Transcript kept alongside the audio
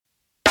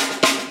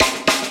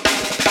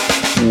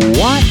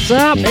What's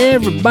up,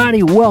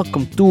 everybody?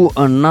 Welcome to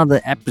another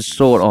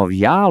episode of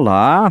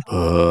Yala,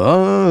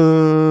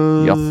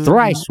 your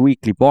thrice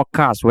weekly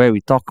podcast where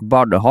we talk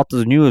about the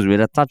hottest news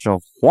with a touch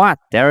of what,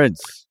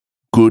 Terrence?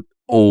 Good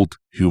old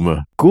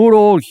humor. Good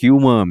old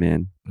humor,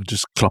 man.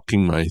 Just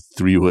clocking my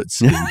 3 words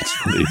in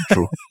the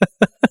intro.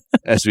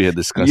 As we had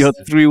discussed. Your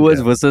 3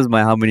 words versus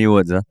my how many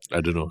words?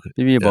 I don't know.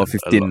 Maybe about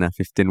 15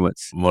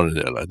 words. More than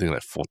that, I think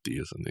like 40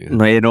 or something.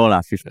 No, you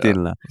know,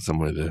 15.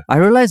 Somewhere there. I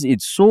realize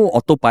it's so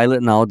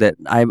autopilot now that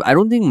I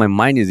don't think my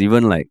mind is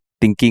even like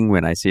thinking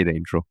when I say the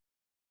intro.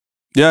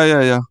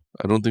 Yeah.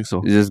 I don't think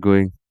so. It's just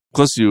going.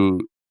 Because you're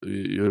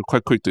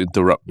quite quick to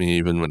interrupt me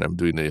even when I'm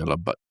doing the yalla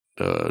but.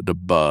 I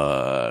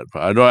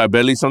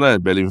barely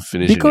even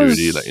finish and you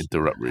already like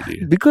interrupt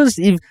really. Because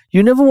if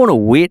you never want to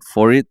wait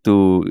for it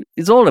to,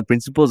 it's all the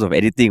principles of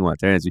editing, what,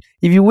 Terrence.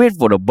 If you wait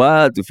for the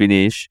bar to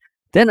finish,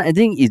 then I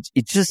think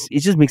it just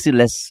makes it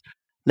less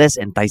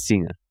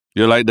enticing.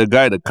 You're like the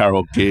guy at the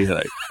karaoke,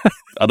 like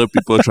other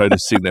people try to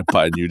sing that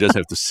part and you just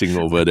have to sing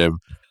over them.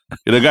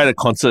 You're the guy at the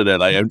concert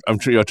that like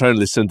you're trying to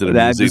listen to the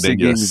music, then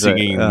you're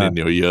singing in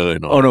your ear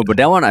and all. Oh no, but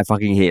that one I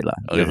fucking hate lah.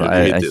 Okay,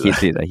 I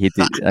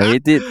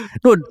hate it.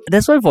 No,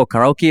 that's why for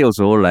karaoke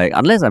also, like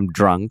unless I'm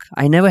drunk,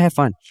 I never have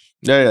fun.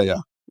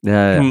 Yeah.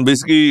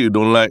 Basically, you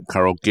don't like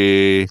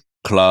karaoke,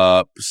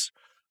 clubs,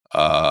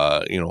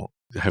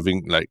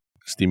 having like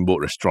steamboat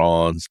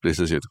restaurants,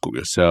 places you have to cook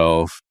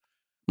yourself.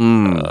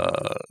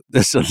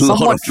 There's a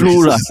lot of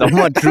places.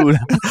 Somewhat true.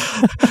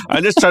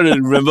 I'm just trying to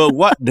remember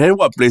what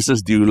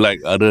places do you like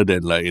other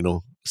than like,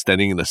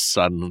 standing in the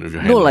sun with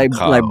your hand on the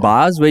car? Like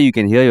bars where you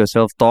can hear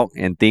yourself talk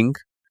and think.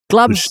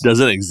 Clubs. Which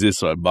doesn't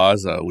exist, right?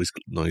 Bars are always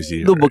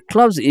noisy. No, right? but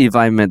clubs, if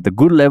I'm at the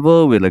good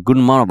level with a good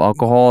amount of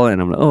alcohol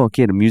and I'm like, oh,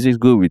 okay, the music's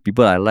good with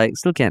people I like,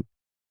 still can.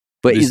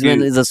 But it's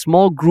when it's a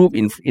small group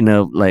in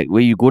a, like,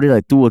 where you go there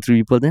like 2 or 3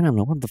 people, then I'm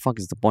like, what the fuck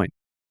is the point?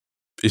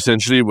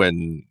 Essentially,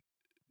 when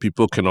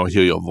people cannot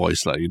hear your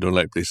voice, you don't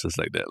like places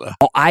like that.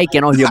 Oh, I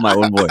cannot hear my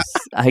own voice.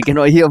 I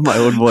cannot hear my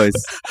own voice.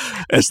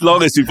 As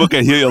long as people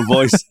can hear your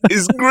voice,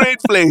 it's a great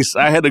place.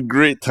 I had a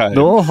great time.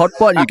 No, hot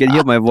pot, you can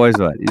hear my voice,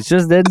 right? It's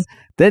just then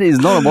it's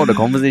not about the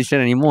conversation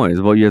anymore. It's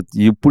about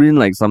you put in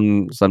like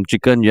some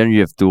chicken, then you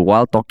have to,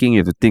 while talking,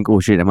 you have to think,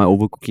 oh shit, am I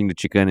overcooking the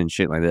chicken and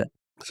shit like that?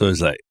 So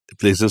it's like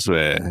places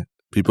where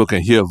people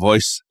can hear a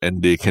voice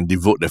and they can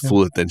devote their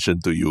full attention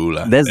to you.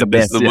 That's the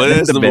best.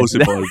 That's the most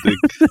important thing.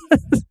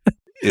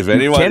 If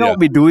anyone cannot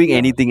be doing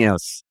anything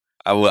else.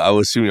 I will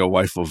assume your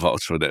wife will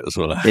vouch for that as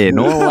well.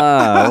 No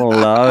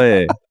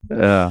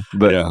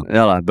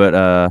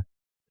lah.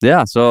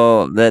 Yeah,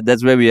 so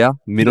that's where we are.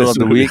 Middle of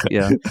the week.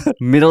 Yeah.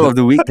 Middle of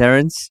the week,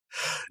 Terrence.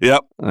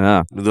 Yep.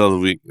 Yeah. Middle of the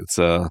week. It's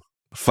a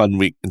fun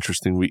week,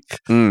 interesting week.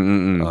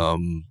 Yeah,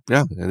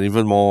 and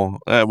even more,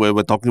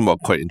 we're talking about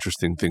quite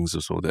interesting things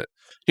also that,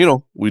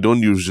 we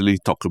don't usually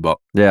talk about.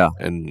 Yeah.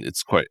 And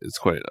it's quite,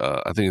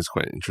 I think it's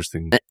quite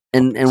interesting.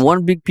 And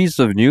one big piece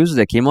of news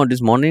that came out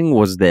this morning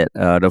was that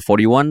the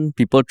 41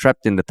 people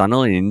trapped in the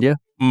tunnel in India,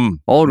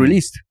 all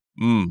released.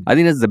 I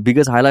think that's the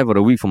biggest highlight of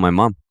the week for my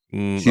mom.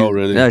 Oh,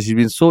 really? Yeah, she's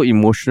been so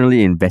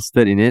emotionally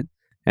invested in it.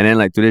 And then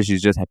like today,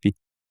 she's just happy.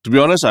 To be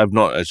honest, I've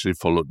not actually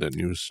followed that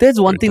news. That's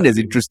one thing that's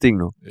interesting,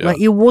 no? Yeah. Like,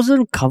 it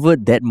wasn't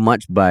covered that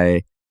much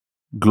by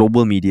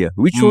global media,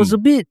 which was a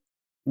bit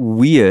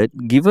weird,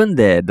 given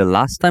that the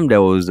last time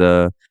there was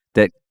the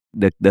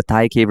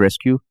Thai cave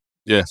rescue.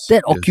 Yes.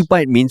 That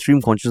occupied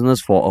mainstream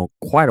consciousness for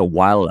quite a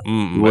while.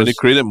 When they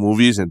created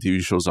movies and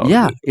TV shows out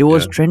yeah, of it. It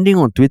was trending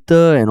on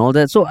Twitter and all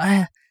that. So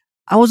I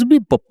was a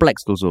bit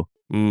perplexed also.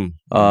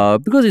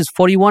 Because it's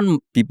 41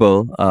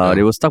 people.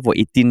 They were stuck for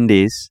 18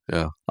 days.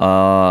 Yeah.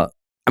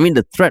 I mean,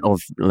 the threat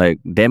of like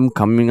them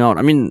coming out,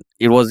 I mean,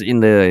 it was in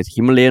the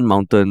Himalayan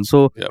mountains.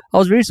 So I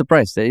was very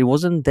surprised that it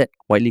wasn't that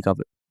widely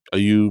covered. Are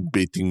you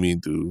baiting me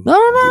into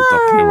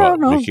No.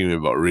 making me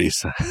about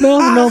race?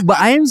 No, but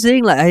I am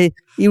saying like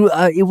it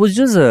was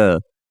just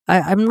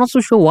I'm not so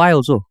sure why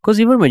also.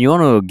 Because even when you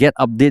want to get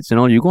updates and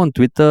all, you go on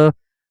Twitter.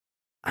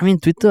 I mean,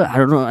 Twitter, I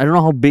don't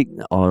know how big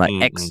or like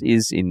X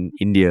is in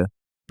India.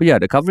 But yeah,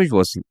 the coverage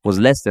was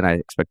less than I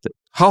expected.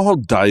 How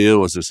dire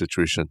was the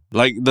situation?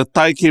 Like the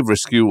Thai cave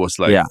rescue was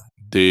like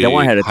that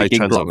one had a high ticking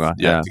chance clock.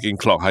 ticking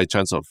clock, high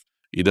chance of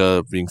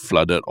either being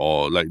flooded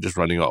or like just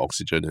running out of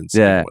oxygen and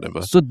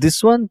whatever. So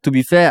this one, to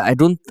be fair, I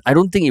don't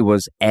think it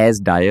was as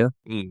dire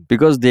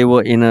because they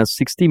were in a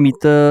 60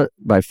 meter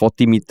by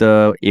 40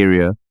 meter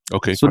area.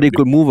 Okay. So they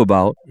could move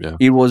about. Yeah.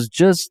 It was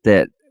just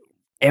that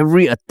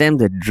every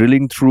attempt at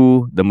drilling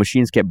through, the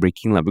machines kept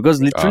breaking.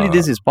 Because literally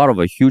this is part of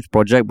a huge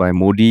project by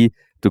Modi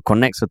to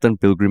connect certain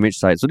pilgrimage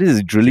sites. So this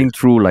is drilling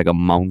through like a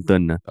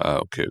mountain.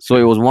 Okay. So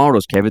it was one of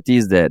those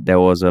cavities that there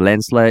was a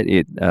landslide.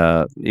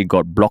 It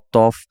got blocked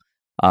off.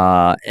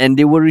 And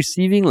they were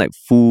receiving like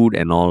food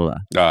and all.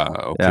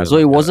 Okay. Yeah, so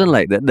it wasn't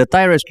like the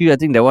Thai rescue. I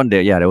think that one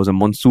there was a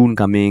monsoon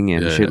coming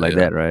and shit like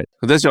that, right?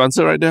 That's your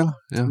answer right there.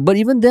 Yeah. But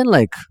even then,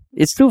 like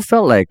it still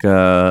felt like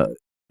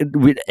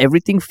with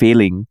everything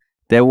failing,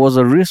 there was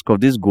a risk of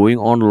this going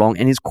on long,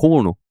 and it's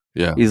cold, no?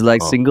 Yeah. It's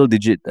like single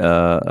digit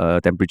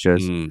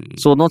temperatures.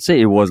 So not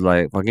say it was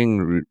like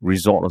fucking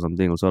resort or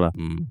something also lah.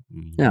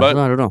 Yeah, But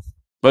I don't know.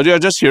 But yeah,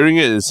 just hearing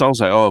it, it sounds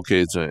like, oh,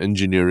 okay, it's an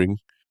engineering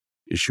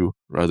issue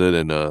rather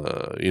than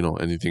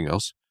anything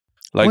else.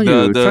 Like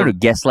you trying to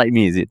gaslight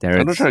me, is it,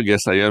 Terrence? I'm not trying to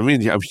gaslight you. I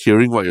mean, I'm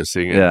hearing what you're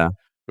saying and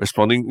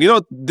responding.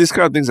 These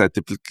kind of things I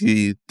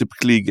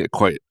typically get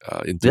quite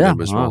into them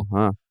as well.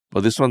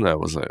 But this one, I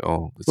was like,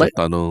 oh, it's like,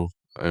 a tunnel.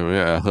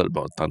 I heard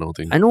about tunnel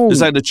thing. I know.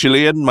 It's like the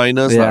Chilean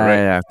miners, right?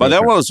 Yeah, but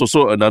that one was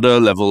also another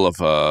level of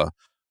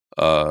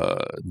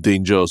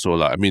danger also.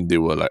 Like, I mean, they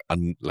were like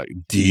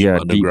deep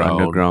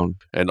underground.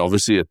 And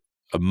obviously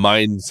a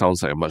mine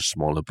sounds like a much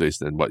smaller place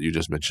than what you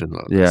just mentioned.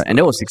 Yeah, and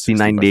that was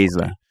 69 days.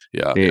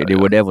 They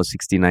were there for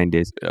 69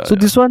 days. So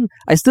this one,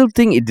 I still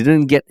think it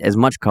didn't get as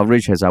much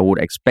coverage as I would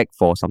expect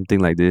for something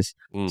like this.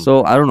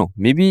 So I don't know.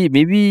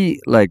 Maybe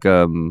like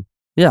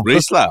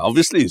race lah.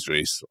 Obviously it's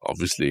race.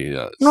 Obviously,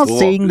 not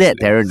saying that,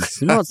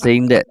 Terrence. Not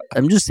saying that.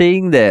 I'm just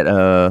saying that.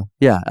 I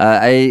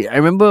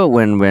remember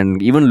when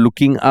even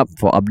looking up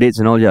for updates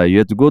and all. Yeah, you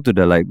had to go to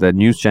the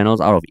news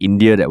channels out of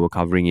India that were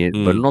covering it,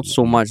 but not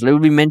so much. There will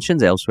be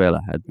mentions elsewhere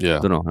lah. I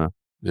don't know.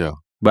 Yeah,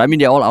 but I mean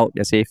they're all out.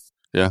 They're safe.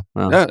 Yeah,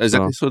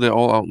 exactly. So they're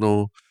all out.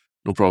 No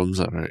problems,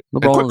 right? No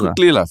problems. Quite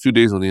quickly lah. Few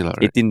days only lah.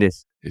 Right? 18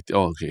 days.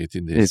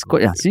 18 days. It's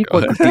quite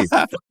quite quickly.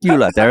 Fuck you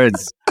lah,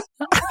 Terrence.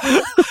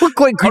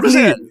 Quite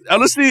quickly.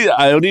 Honestly,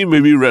 I only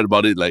maybe read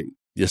about it like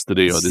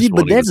yesterday or this morning.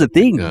 But that's the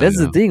thing. That's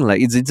the thing.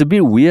 Like it's a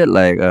bit weird.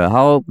 Like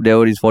how there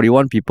were these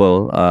 41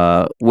 people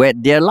where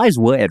their lives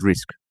were at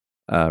risk.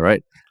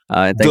 Right.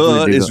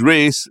 It's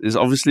race. It's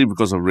obviously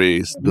because of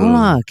race.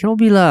 No, cannot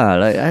be lah.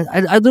 Like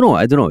I don't know.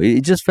 I don't know.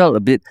 It just felt a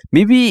bit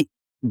maybe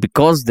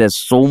because there's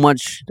so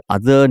much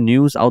other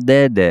news out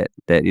there that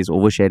is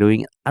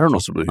overshadowing. I don't know.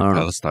 Possibly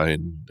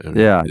Palestine.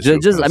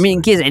 Just I mean,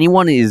 in case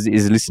anyone is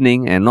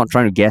listening and not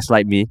trying to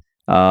gaslight me,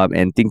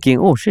 and thinking,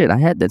 oh shit, I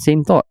had that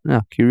same thought.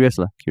 Yeah, curious.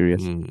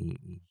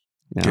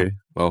 Okay.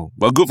 Well,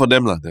 good for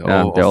them lah. They're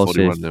all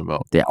safe.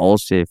 They're all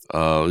safe.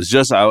 It's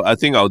just I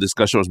think our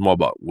discussion was more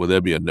about will there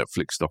be a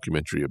Netflix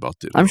documentary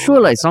about it? I'm sure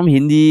like some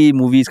Hindi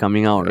movies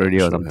coming out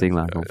already or something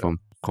lah.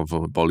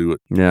 Confirm Bollywood.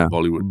 Yeah.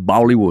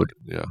 Bollywood.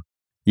 Yeah.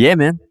 Yeah,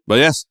 man. But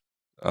yes,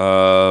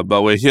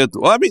 but we're here to,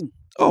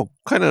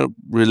 kind of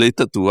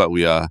related to what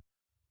we are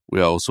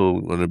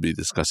also going to be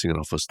discussing in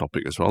our first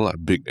topic as well,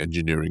 like big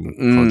engineering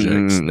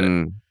projects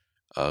that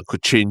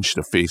could change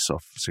the face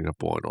of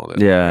Singapore and all that.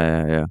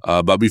 Yeah.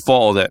 But before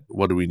all that,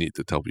 what do we need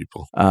to tell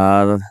people?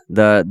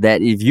 That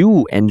if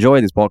you enjoy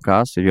this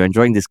podcast, if you're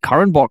enjoying this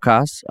current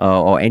podcast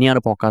or any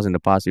other podcast in the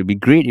past, it would be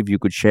great if you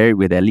could share it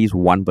with at least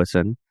one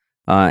person.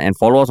 And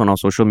follow us on our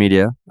social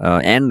media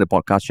and the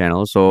podcast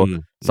channel. So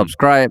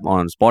subscribe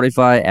on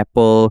Spotify,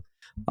 Apple,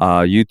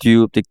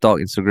 YouTube, TikTok,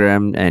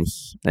 Instagram,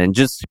 and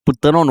just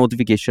turn on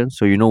notifications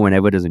so you know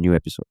whenever there's a new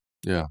episode.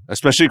 Yeah,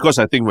 especially because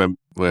I think we're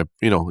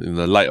in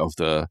the light of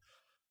the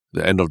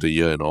end of the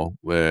year and all,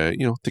 we're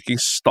taking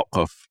stock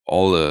of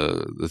all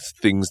the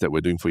things that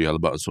we're doing for Yalla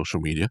About on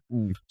social media.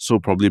 So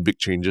probably big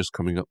changes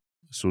coming up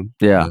soon.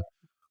 Yeah.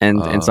 And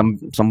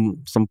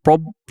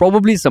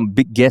probably some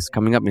big guests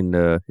coming up in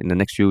the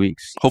next few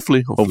weeks.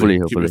 Hopefully.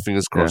 Keep your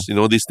fingers crossed.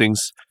 Yeah. These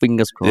things,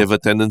 fingers crossed. They have a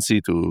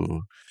tendency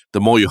to, the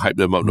more you hype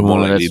them up, the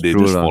more likely they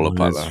just fall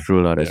apart. That's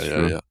true. That's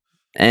true. Yeah.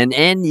 And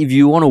if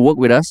you want to work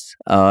with us,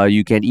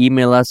 you can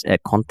email us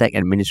at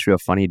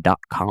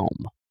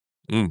contact@ministryoffunny.com.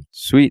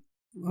 Sweet.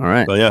 All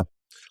right. So yeah,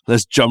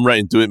 let's jump right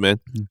into it,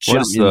 man.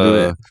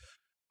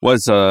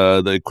 What's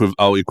our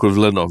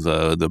equivalent of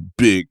the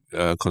big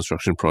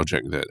construction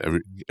project that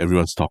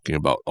everyone's talking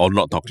about or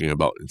not talking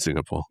about in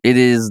Singapore? It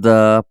is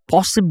the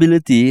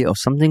possibility of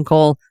something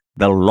called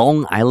the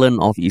Long Island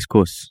of East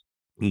Coast,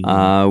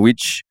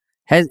 which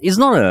is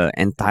not an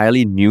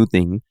entirely new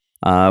thing,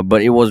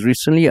 but it was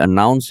recently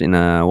announced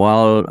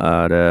while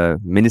the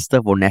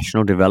Minister for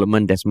National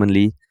Development, Desmond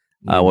Lee,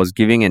 was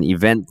giving an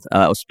event,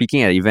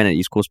 speaking at an event at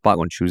East Coast Park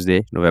on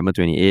Tuesday, November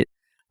 28th.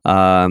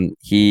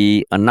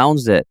 He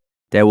announced that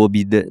there will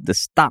be the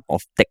start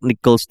of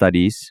technical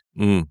studies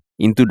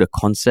into the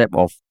concept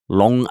of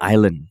Long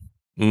Island,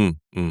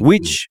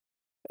 which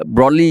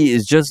broadly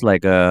is just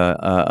like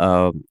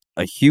a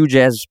huge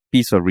ass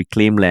piece of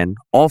reclaimed land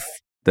off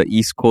the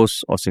east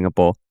coast of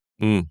Singapore,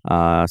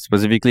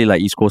 specifically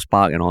like East Coast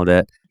Park and all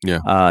that.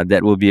 Yeah,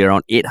 that will be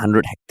around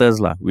 800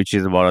 hectares which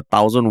is about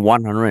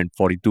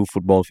 1,142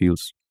 football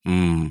fields.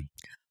 So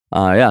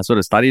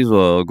the studies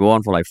will go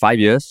on for like 5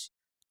 years,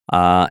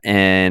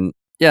 and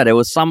yeah, there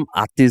was some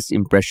artist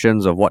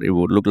impressions of what it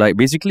would look like.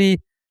 Basically,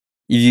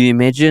 if you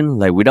imagine,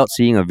 like without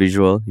seeing a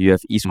visual, you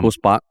have East Coast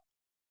Park,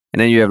 and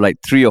then you have like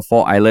 3 or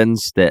 4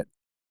 islands that,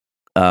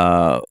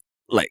 I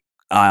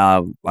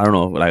don't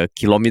know, like a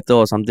kilometer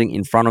or something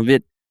in front of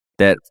it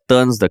that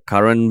turns the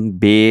current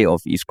bay of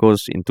East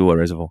Coast into a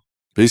reservoir.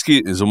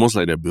 Basically, it's almost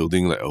like they're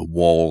building like a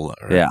wall,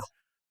 right? Yeah.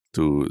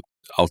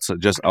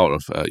 Just out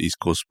of East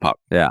Coast Park.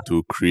 Yeah.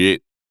 To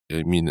create,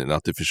 an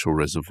artificial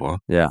reservoir.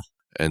 Yeah.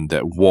 and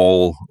that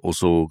wall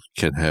also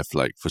can have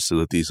like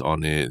facilities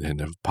on it and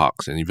have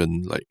parks and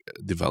even like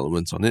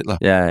developments on it lah.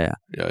 Yeah.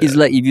 It's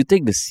like if you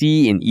take the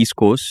C in East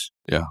Coast,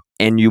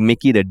 and you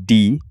make it a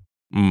D,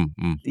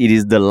 it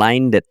is the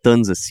line that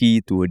turns a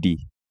C to a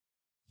D.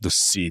 The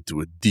C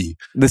to a D.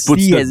 The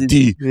C has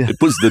D. It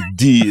puts the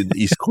D in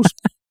East Coast.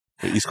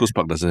 East Coast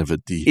Park doesn't have a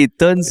D. It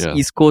turns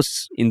East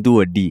Coast into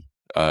a D.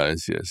 I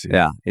see.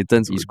 Yeah, it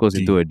turns East Coast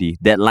into a D.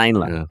 That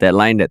line, that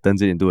line that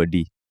turns it into a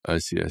D. I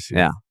see.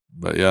 Yeah.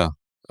 But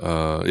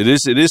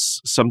it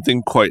is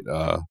something quite.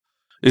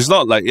 It's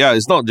not like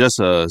it's not just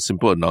a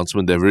simple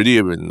announcement. There have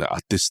already been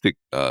artistic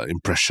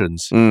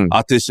impressions,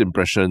 artist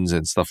impressions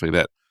and stuff like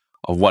that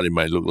of what it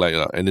might look like,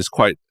 and it's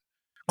quite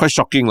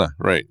shocking,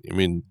 right? I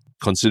mean,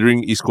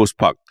 considering East Coast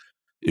Park,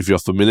 if you're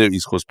familiar with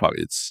East Coast Park,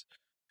 it's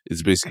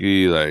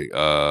basically like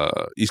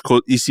East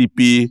Coast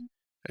ECP,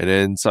 and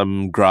then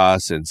some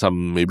grass and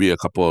some maybe a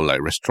couple of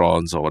like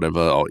restaurants or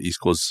whatever, or East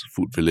Coast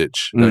Food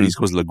Village, East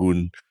Coast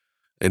Lagoon,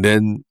 and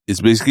then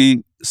it's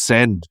basically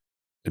sand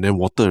and then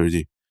water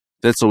already.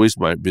 That's always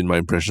been my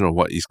impression of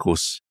what East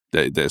Coast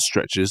that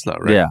stretch is,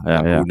 right? Yeah.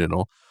 Lagoon and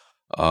all.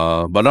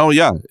 But now,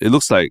 it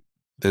looks like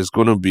there's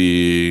going to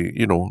be,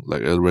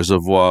 like a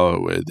reservoir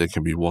where there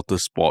can be water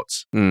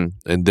sports, and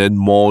then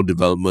more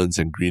developments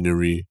and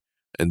greenery,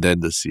 and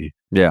then the sea.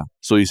 Yeah.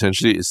 So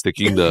essentially, it's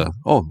taking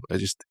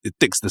it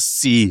takes the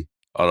sea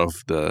out of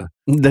the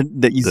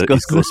East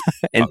Coast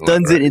and Park,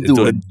 turns it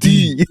into a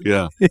D.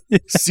 Yeah.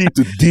 C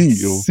to D.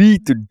 C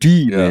to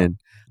D, man.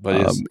 But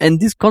yes. And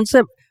this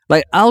concept,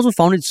 like, I also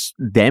found it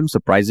damn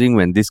surprising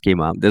when this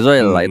came up. That's why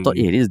I thought,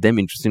 it is damn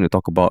interesting to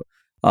talk about.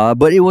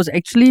 But it was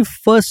actually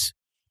first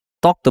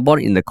talked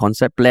about in the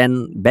concept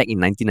plan back in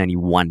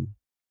 1991.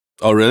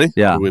 Oh, really?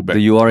 Yeah, the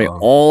URA,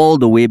 all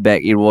the way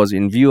back. It was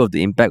in view of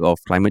the impact of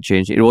climate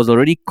change. It was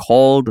already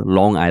called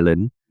Long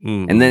Island.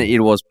 And then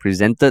it was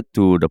presented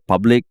to the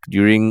public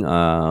during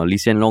Lee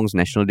Hsien Loong's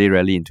National Day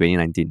rally in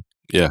 2019.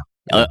 Yeah.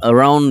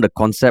 Around the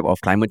concept of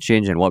climate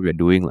change and what we're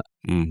doing.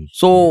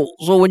 So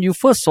when you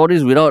first saw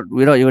this without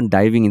even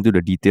diving into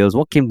the details,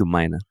 what came to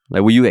mind?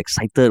 Like, were you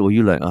excited? Were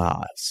you like,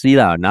 see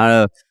lah,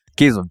 another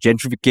case of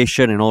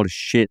gentrification and all the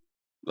shit?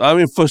 I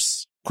mean,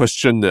 first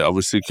question that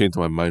obviously came to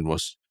my mind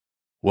was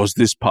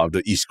this part of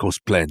the East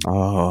Coast plan?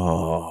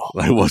 Oh.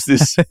 Like, was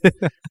this...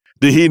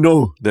 Did he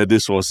know that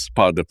this was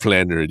part of the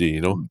plan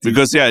already,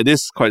 Because, it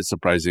is quite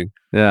surprising.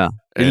 Yeah.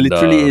 It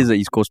literally is the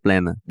East Coast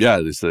plan. Yeah,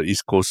 it's the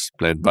East Coast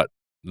plan, but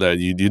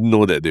you didn't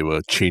know that they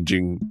were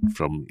changing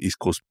from East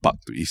Coast Park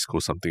to East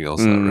Coast something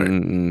else,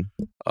 right?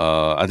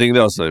 I think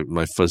that was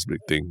my first big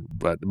thing.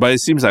 But it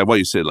seems like what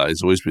you said,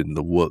 it's always been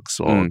the works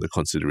or the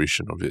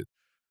consideration of it.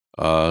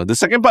 The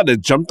second part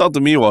that jumped out to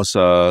me was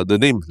the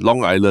name,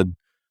 Long Island.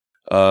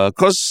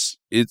 Because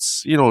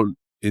it's, in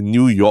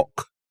New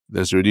York,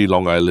 there's already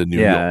Long Island,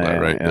 New York,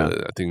 right? Yeah.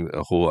 I think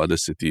a whole other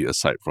city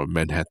aside from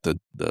Manhattan,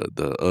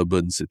 the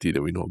urban city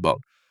that we know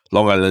about.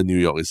 Long Island, New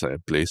York is like a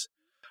place.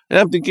 And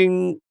I'm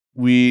thinking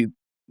we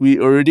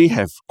already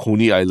have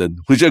Coney Island,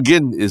 which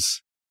again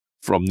is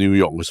from New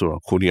York also,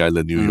 Coney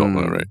Island, New York,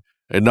 right?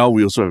 And now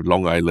we also have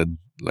Long Island,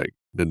 like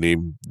the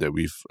name that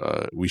we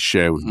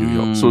share with New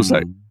York. So it's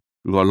like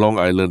we got Long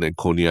Island and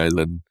Coney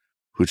Island,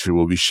 which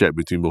will be shared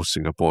between both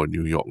Singapore and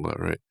New York,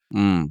 right?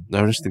 Now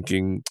I'm just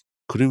thinking,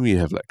 couldn't we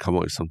have come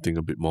up with something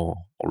a bit more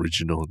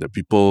original that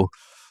people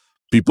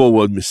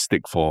won't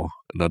mistake for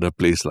another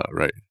place,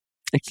 right?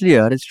 Actually,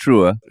 that's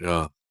true.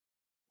 Yeah.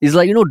 It's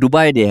like,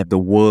 Dubai, they have the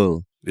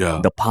Whirl,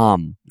 the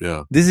Palm.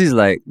 Yeah. This is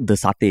like the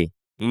Satay.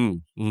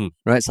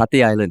 Right?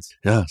 Satay Islands.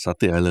 Yeah,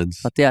 Satay Islands.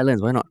 Satay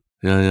Islands, why not?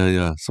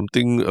 Yeah.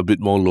 Something a bit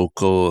more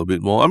local, a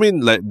bit more. I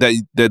mean, like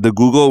that the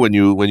Google, when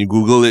you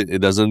Google it, it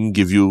doesn't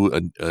give you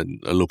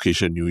a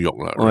location New York,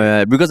 right? Oh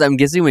yeah, because I'm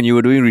guessing when you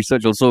were doing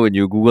research also, when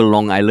you Google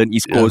Long Island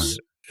East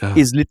Coast,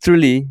 it's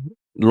literally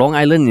Long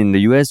Island in the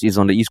US is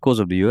on the East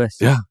Coast of the US.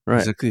 Yeah, right.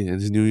 Exactly. And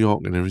it's New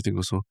York and everything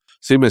also.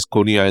 Same as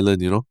Coney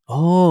Island,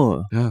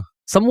 Oh. Yeah.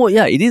 Somewhat,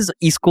 it is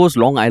East Coast,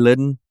 Long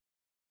Island.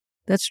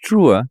 That's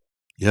true.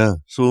 Yeah.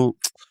 So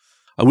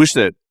I wish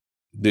that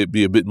they'd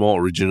be a bit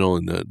more original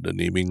in the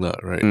naming,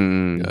 right?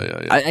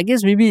 Yeah. I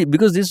guess maybe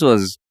because it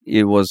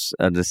was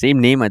the same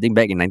name, I think,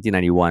 back in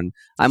 1991.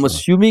 I'm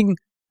assuming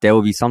there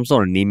will be some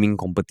sort of naming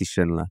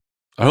competition.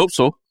 I hope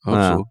so.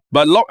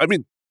 But Long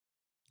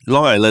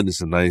Island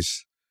is a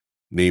nice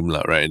name,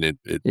 right? And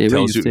it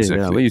tells you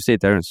exactly. Yeah, where you say,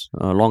 Terence?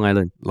 Long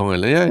Island. Long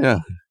Island, yeah.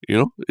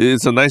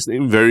 It's a nice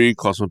name, very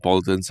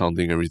cosmopolitan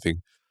sounding,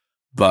 everything.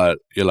 But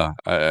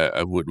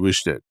I would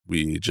wish that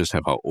we just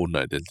have our own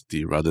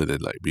identity rather than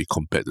be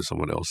compared to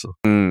someone else.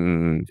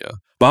 Yeah.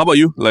 But how about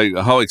you? Like,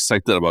 how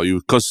excited about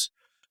you? Because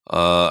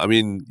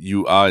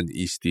you are an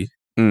Eastie.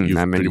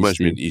 You've pretty much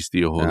been Eastie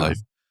your whole life.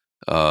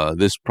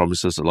 This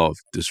promises a lot of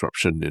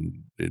disruption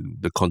in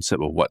the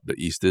concept of what the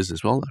East is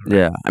as well. Right?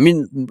 Yeah. I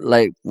mean,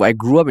 I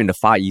grew up in the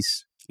Far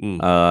East.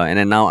 And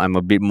then now I'm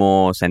a bit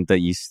more Center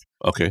East.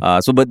 Okay.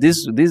 But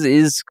this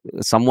is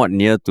somewhat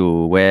near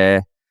to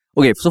where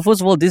okay, so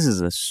first of all, this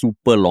is a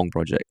super long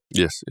project.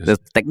 Yes. The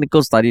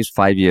technical study is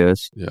 5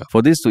 years. Yeah.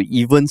 For this to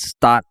even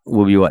start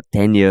will be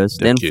 10 years.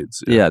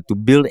 Decades. Then to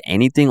build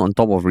anything on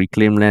top of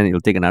reclaimed land, it'll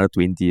take another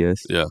 20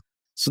 years. Yeah.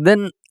 So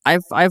then I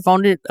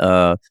found it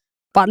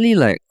partly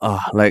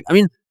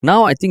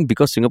now I think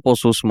because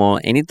Singapore's so small,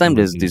 anytime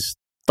there's this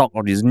talk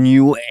of this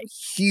new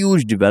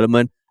huge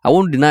development, I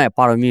won't deny a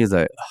part of me is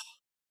like,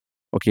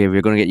 okay,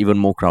 we're gonna get even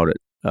more crowded,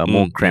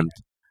 more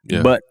cramped.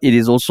 Yeah. But it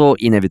is also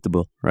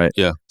inevitable, right?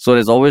 Yeah. So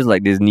there's always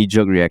like this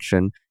knee-jerk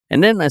reaction.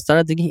 And then I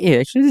started thinking, hey,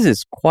 actually this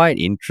is quite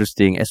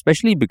interesting,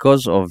 especially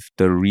because of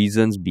the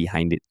reasons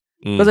behind it.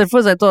 Because at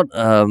first I thought,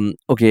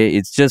 okay,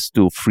 it's just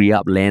to free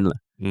up land.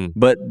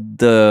 But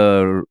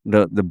the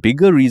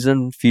bigger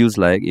reason feels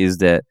like is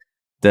that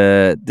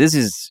this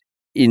is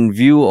in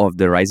view of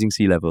the rising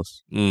sea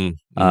levels. And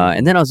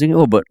then I was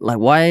thinking, but like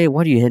why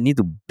do you need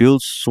to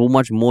build so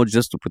much more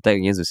just to protect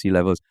against the sea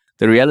levels?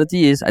 The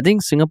reality is, I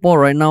think Singapore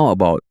right now,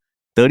 about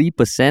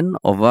 30%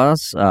 of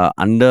us are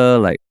under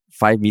like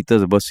 5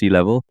 meters above sea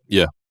level.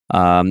 Yeah.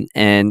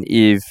 And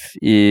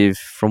if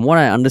from what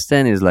I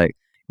understand is like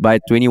by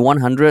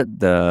 2100,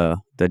 the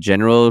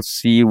general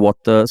sea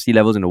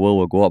levels in the world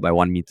will go up by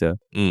 1 meter.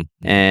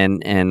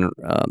 And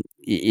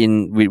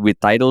with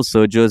tidal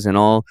surges and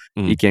all,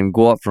 it can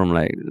go up from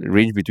like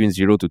range between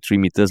 0 to 3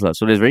 meters.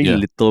 So there's very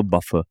little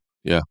buffer.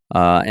 Yeah.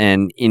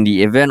 And in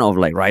the event of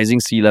like rising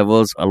sea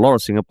levels, a lot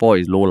of Singapore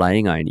is low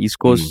lying. In East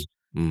Coast,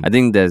 I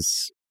think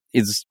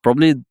it's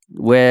probably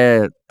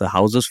where the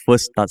houses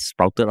first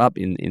sprouted up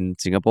in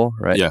Singapore,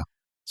 right? Yeah.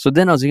 So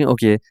then I was thinking,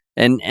 okay,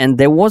 and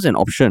there was an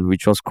option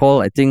which was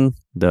called, I think,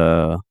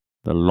 the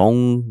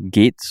long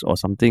gates or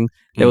something.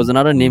 There was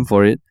another name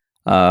for it.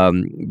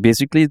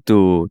 Basically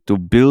to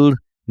build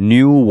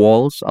new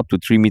walls up to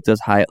 3 meters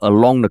high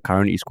along the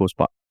current East Coast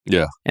Park.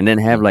 Yeah. And then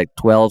have like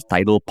 12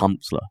 tidal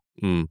pumps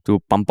to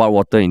pump out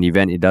water in the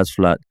event it does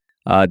flood.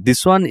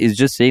 This one is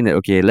just saying that,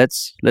 okay,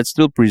 let's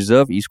still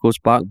preserve East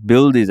Coast Park,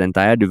 build this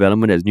entire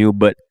development as new,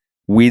 but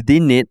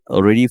within it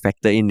already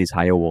factor in these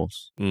higher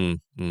walls. And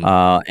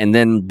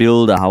then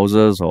build the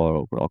houses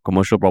or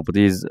commercial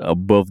properties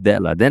above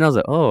that. Then I was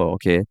like, oh,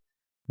 okay,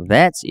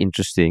 that's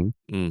interesting.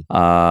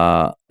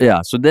 So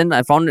then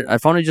I found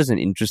it just an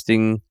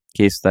interesting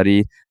case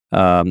study,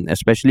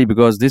 especially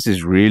because this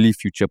is really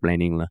future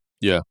planning.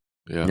 Yeah.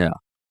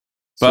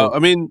 But I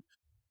mean,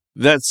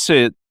 that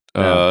said,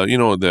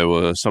 there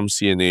were some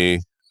CNA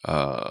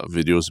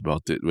videos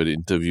about it where they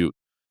interviewed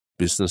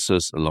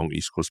businesses along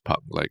East Coast Park,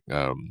 like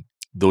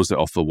those that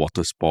offer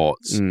water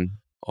sports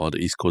or the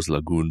East Coast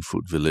Lagoon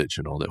Food Village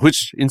and all that,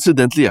 which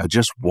incidentally I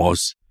just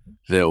was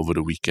there over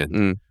the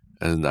weekend.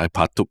 And I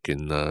partook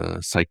in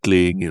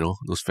cycling,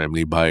 those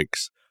family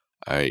bikes.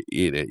 I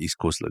ate at East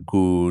Coast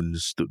Lagoon,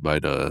 stood by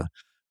the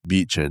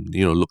beach and,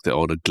 looked at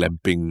all the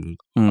glamping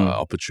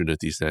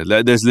opportunities there.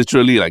 There's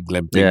literally like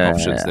glamping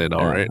options there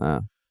now, right?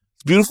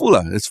 It's beautiful.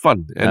 It's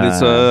fun. And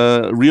it's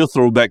a real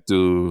throwback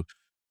to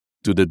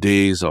the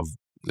days of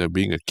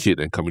being a kid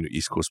and coming to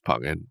East Coast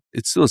Park. And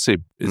it's still the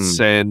same. It's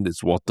sand,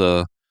 it's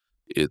water,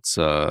 it's,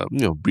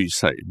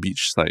 beachside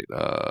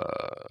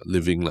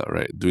living,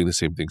 right? Doing the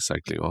same thing,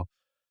 cycling.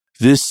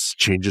 This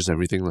changes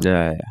everything.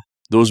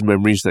 Those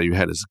memories that you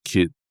had as a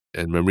kid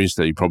and memories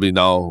that you probably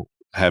now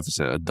have as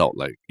an adult,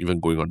 like even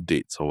going on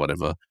dates or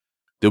whatever,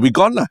 they'll be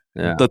gone.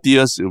 In 30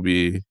 years, it'll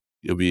be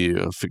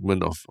a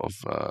figment of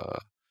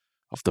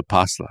the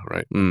past,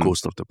 right?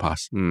 Ghost of the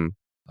past.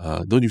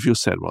 Don't you feel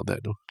sad about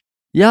that, though?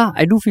 Yeah,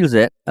 I do feel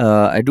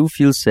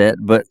sad.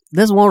 But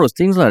that's one of those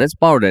things, that's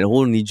part of that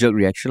whole knee-jerk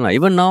reaction.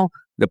 Even now,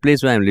 the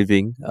place where I'm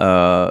living,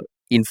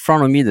 in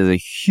front of me, there's a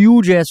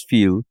huge-ass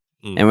field.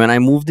 And when I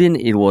moved in,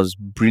 it was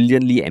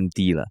brilliantly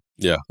empty.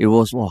 Yeah. It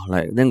was,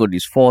 then got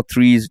these 4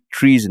 trees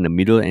in the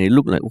middle, and it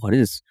looked like,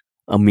 this is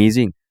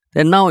amazing.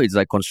 Then now it's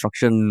like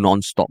construction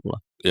non-stop.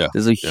 Yeah.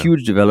 There's a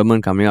huge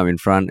development coming up in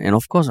front. And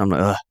of course, I'm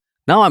like,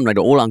 now I'm like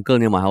the old uncle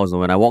near my house.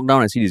 When I walk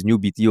down, I see this new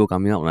BTO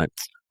coming up. I'm like,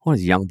 all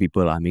these young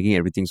people are making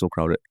everything so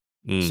crowded.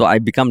 So I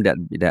become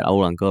that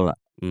old uncle.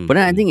 But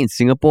then I think in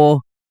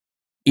Singapore,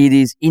 it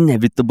is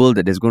inevitable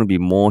that there's going to be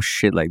more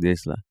shit like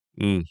this.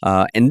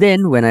 And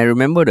then when I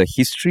remember the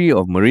history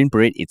of Marine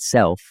Parade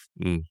itself,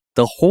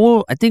 the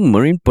whole, I think,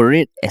 Marine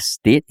Parade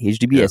estate,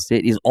 HDB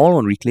estate, is all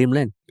on reclaimed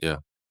land. Yeah.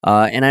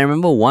 And I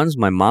remember once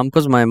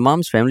because my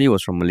mom's family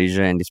was from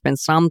Malaysia and they spent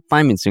some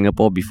time in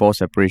Singapore before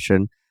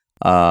separation,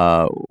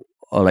 or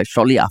like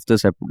shortly after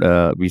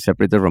we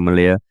separated from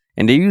Malaya.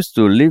 And they used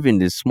to live in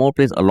this small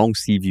place along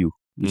Seaview,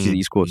 which is the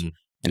East Coast.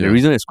 And the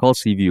reason it's called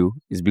Seaview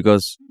is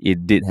because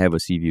it did have a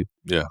sea view.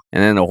 Yeah.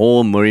 And then the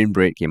whole Marine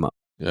Parade came up.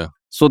 Yeah.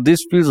 So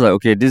this feels like,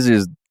 okay, this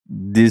is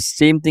this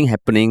same thing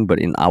happening, but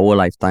in our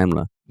lifetime.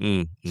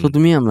 So to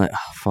me, I'm like,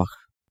 fuck.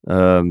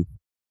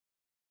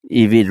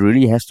 If it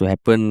really has to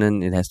happen,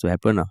 then it has to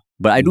happen.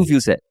 But I do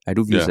feel sad.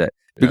 Sad.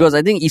 Because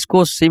I think East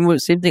Coast, same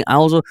thing. I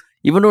also,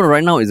 even though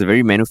right now it's a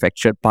very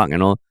manufactured park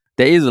and all,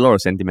 there is a lot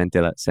of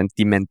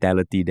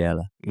sentimentality there.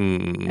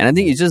 And I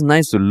think it's just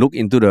nice to look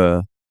into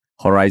the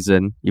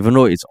horizon, even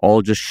though it's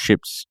all just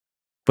ships,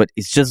 but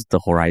it's just the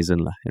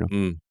horizon.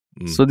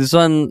 So this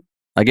one,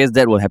 I guess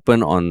that will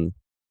happen on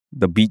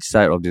the beach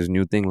side of this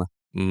new thing.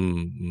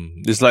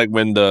 It's like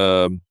when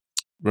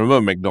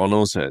remember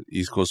McDonald's at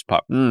East Coast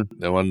Park,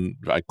 that one,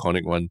 the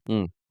iconic one,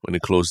 when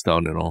it closed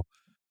down and all.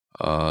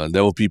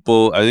 There were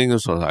people, I think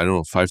this was,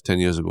 5-10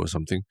 years ago or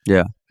something.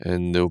 Yeah.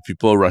 And there were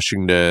people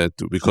rushing there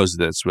because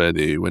that's where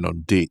they went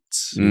on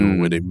dates,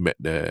 where they met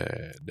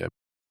their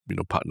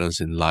partners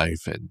in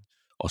life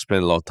or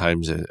spent a lot of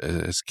time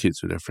as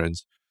kids with their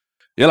friends.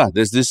 Yeah,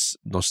 there's this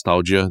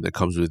nostalgia that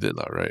comes with it,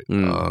 right?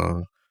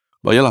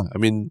 But yeah, I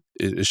mean,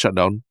 it shut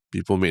down.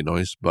 People made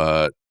noise,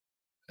 but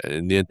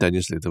in the end, 10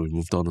 years later, we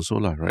moved on also,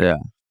 right? Yeah.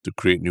 To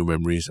create new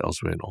memories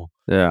elsewhere and all.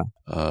 Yeah.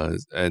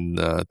 And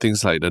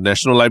things like the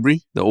National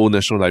Library, the old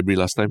National Library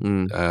last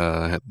time,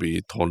 had to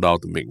be torn down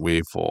to make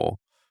way for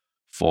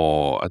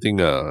I think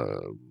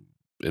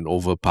an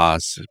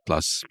overpass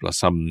plus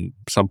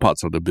some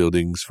parts of the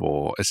buildings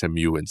for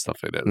SMU and stuff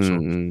like that.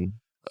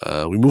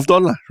 So we moved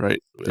on,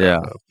 right? Yeah.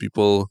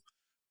 People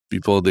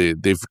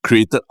they've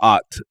created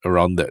art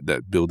around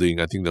that building.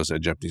 I think there was a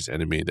Japanese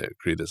anime that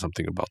created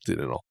something about it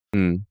and all.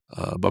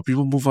 But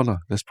people move on.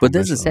 But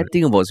that's the sad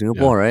thing about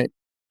Singapore, right?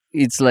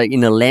 It's like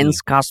in a land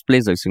scarce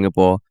place like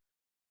Singapore,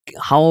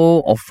 how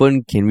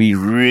often can we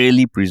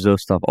really preserve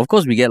stuff? Of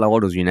course, we get like all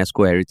those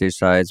UNESCO heritage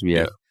sites. We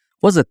have,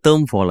 what's the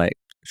term for like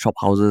shop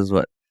houses?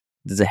 What?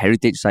 There's a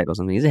heritage site or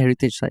something. Is it a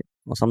heritage site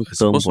or some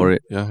term for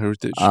it? Yeah,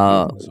 heritage.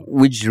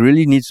 Which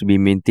really needs to be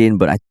maintained.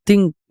 But I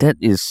think that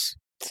is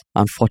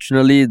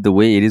unfortunately the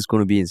way it is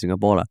going to be in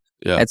Singapore.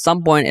 Yeah. At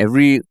some point,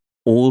 every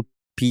old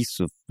piece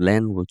of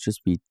land will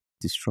just be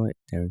destroyed,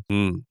 Darren,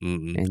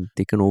 and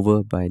taken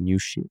over by new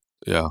shit.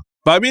 Yeah.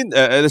 But I mean,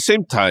 at the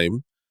same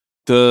time,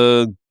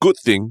 the good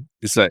thing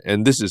is like,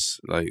 and this is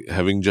like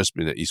having just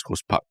been at East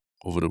Coast Park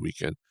over the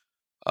weekend,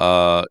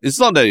 it's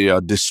not that you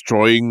are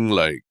destroying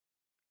like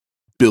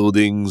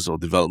buildings or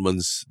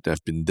developments that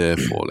have been there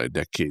for like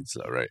decades,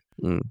 right?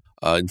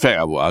 In fact,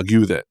 I will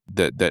argue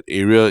that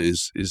area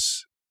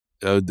is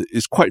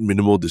quite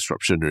minimal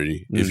disruption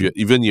already. If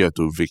you have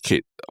to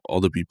vacate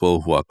all the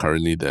people who are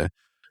currently there,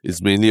 it's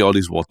mainly all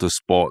these water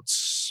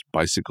sports,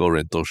 bicycle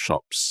rental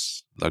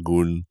shops,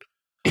 lagoon,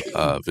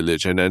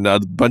 village, and a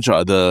bunch of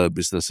other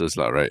businesses,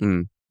 right?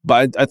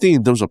 But I think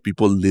in terms of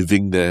people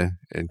living there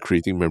and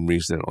creating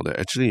memories and all that,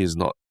 actually is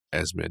not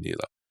as many.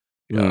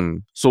 Yeah.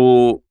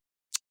 So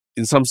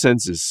in some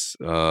sense,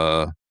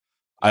 I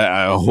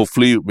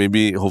hopefully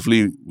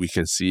we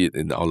can see it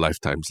in our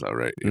lifetimes,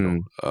 right?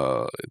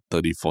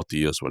 30, 40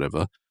 years,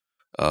 whatever.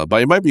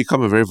 But it might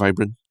become a very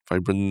vibrant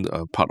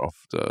part of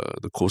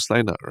the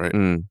coastline,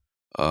 right?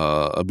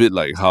 A bit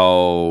like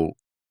how,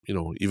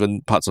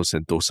 even parts of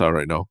Sentosa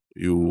right now,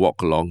 you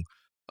walk along,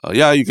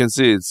 you can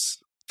say it's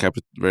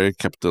very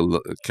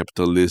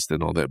capitalist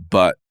and all that,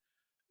 but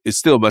it's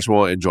still a much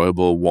more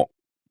enjoyable walk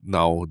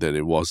now than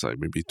it was like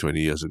maybe 20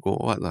 years ago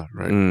or what,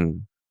 right?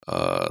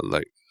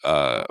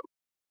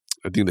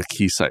 I think the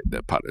quayside,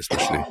 that part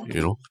especially,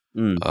 with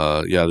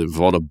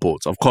all the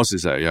boats. Of course,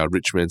 it's like,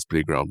 rich man's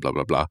playground, blah,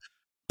 blah, blah.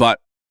 But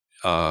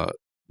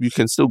you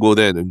can still go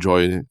there and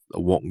enjoy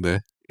a walk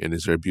there, and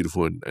it's very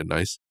beautiful and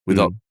nice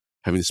without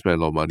having to spend a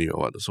lot of money or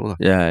what. So,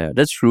 yeah,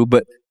 that's true.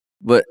 But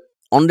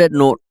on that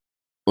note,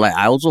 like,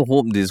 I also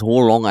hope this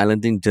whole Long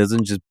Island thing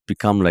doesn't just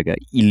become like a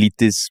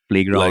elitist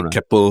playground. Like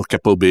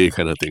Keppel Bay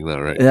kind of thing,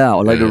 right? Yeah,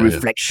 or like the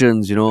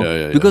reflections,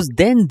 because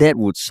then that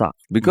would suck.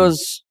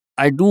 Because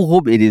I do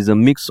hope it is a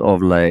mix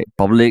of like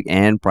public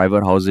and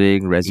private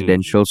housing,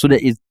 residential. So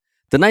that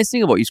the nice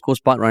thing about East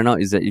Coast Park right now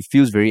is that it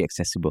feels very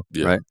accessible,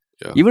 right?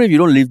 Yeah. Even if you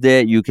don't live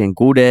there, you can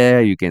go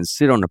there, you can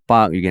sit on the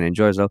park, you can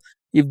enjoy yourself.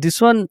 If this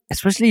one,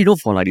 especially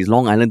for like these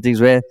Long Island things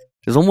where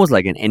there's almost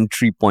like an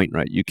entry point,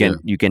 right? You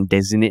can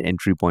designate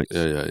entry points.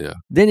 Yeah.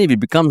 Then if it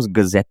becomes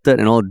gazetted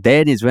and all,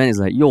 that is when it's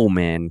like, yo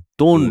man,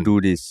 don't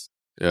do this.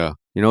 Yeah.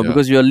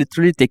 Because you're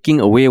literally taking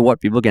away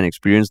what people can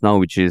experience now,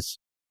 which is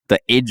the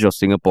edge of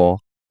Singapore,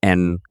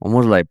 and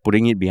almost like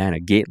putting it behind a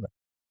gate.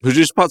 Which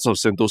is parts of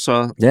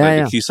Sentosa,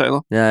 the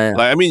quayside. Yeah.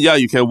 Like, I mean,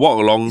 you can walk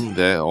along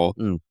there,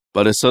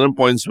 but there's certain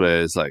points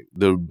where it's like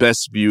the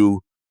best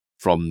view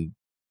from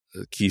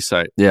the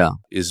quayside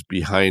is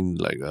behind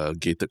like a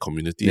gated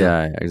community.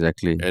 Yeah,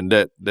 exactly. And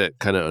that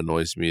kind of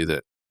annoys me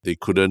that they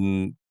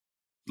couldn't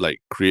like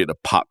create a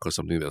park or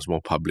something that's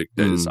more public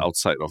that is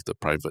outside of the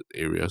private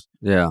areas.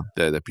 Yeah.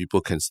 That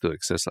people can still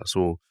access.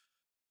 So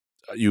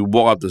you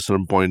walk up to a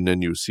certain point,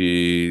 then you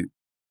see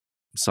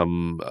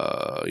some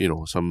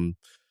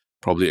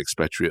probably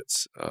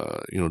expatriates,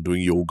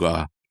 doing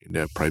yoga in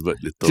their private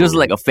little... Just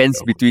like a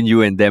fence between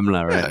you and them,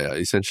 right? Yeah,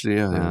 essentially,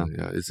 yeah.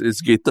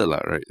 It's gated,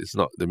 right? It's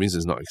not, that means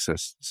it's not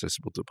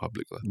accessible to the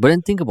public. But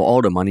then think about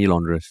all the money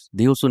launderers.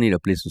 They also need a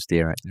place to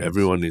stay, right?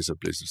 Everyone needs a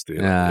place to stay.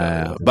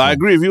 Yeah. But I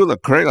agree with you,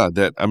 correct,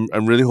 that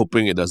I'm really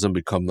hoping it doesn't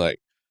become like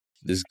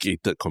this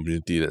gated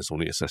community that's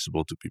only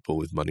accessible to people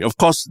with money. Of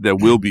course, there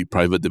will be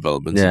private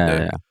developments in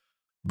there. Yeah.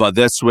 But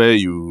that's where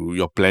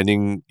you're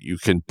planning, you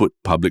can put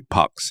public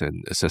parks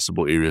and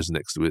accessible areas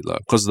next to it.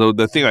 Because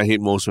the thing I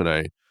hate most when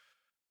I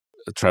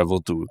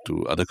travel to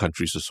other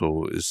countries or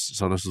so is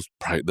sometimes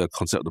the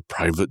concept of the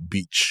private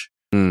beach.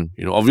 You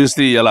know,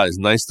 obviously, yeah, it's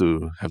nice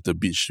to have the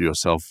beach to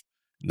yourself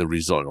in the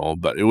resort and all,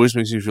 but it always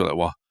makes you feel like,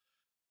 wow,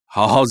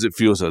 how does it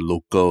feel as a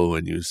local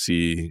when you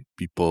see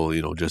people,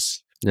 you know,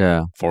 just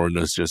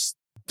foreigners just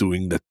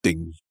doing the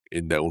thing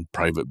in their own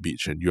private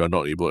beach, and you are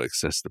not able to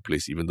access the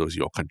place even though it's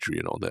your country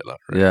and all that, right?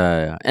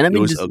 Yeah. And I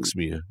mean, it always irks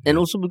me. And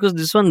also because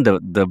this one,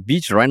 the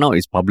beach right now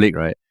is public,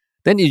 right?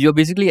 Then if you're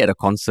basically at a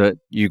concert,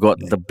 you got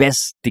the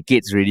best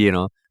tickets ready, you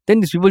know.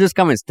 Then these people just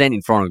come and stand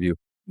in front of you.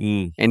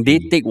 And they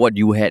take what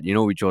you had, you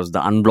know, which was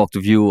the unblocked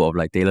view of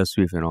like Taylor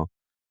Swift, you know.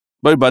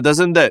 But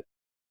doesn't that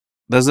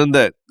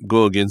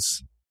go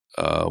against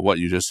what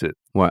you just said?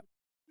 What?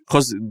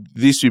 Because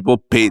these people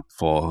paid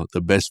for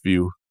the best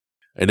view,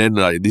 and then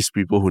like these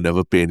people who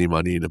never pay any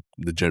money,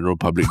 the general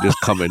public just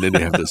come and then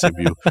they have the same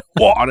view.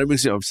 Wow, that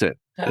makes you upset.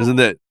 Doesn't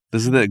that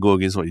go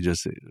against what you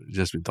just said?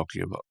 Just been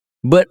talking about?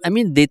 But I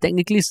mean, they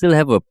technically still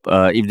have a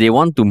if they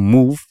want to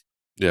move.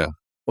 Yeah.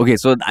 Okay,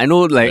 so I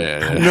know like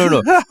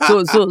no.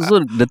 So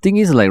the thing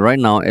is like right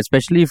now,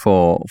 especially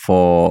for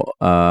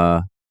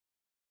bro,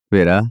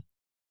 a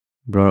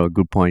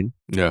good point.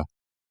 Yeah.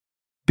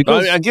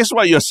 Because I guess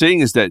what you're saying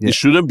is that it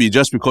shouldn't be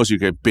just because you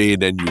can pay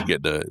then you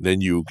get the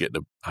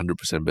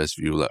 100% best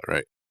view,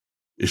 right?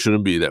 It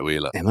shouldn't be that way,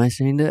 Am I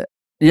saying that?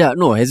 Yeah,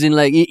 no, as in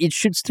like it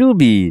should still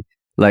be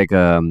like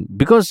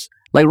because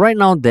like right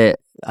now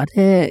are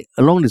there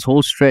along this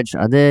whole stretch,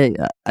 I don't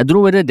know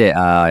whether there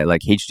are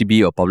like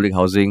HDB or public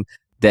housing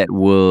that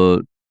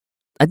will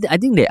I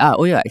think they are.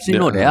 Oh yeah, actually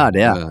no, they are.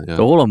 The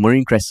whole of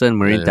Marine Crescent,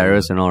 Marine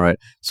Terrace and all, right?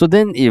 So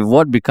then if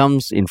what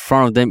becomes in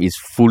front of them is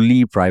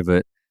fully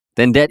private,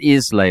 then that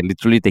is like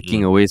literally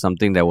taking away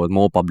something that was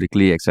more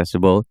publicly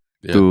accessible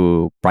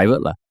to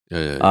private lah.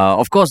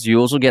 Of course, you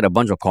also get a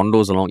bunch of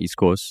condos along East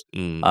Coast.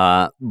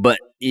 But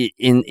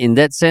in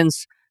that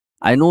sense,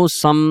 I know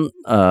some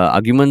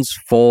arguments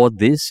for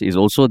this is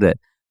also that,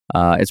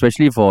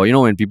 especially for, you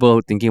know, when people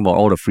are thinking about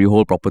all the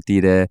freehold property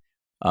there,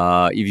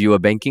 if you are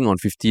banking on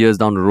 50 years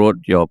down the road,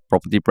 your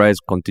property price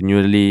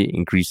continually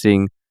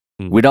increasing,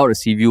 without a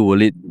sea view,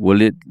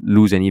 will it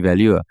lose any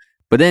value?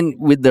 But then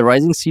with the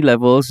rising sea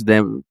levels,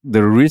 then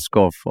the risk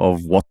of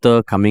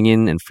water coming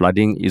in and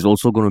flooding is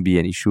also going to be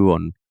an issue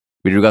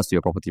with regards to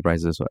your property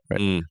prices,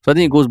 right? So I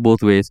think it goes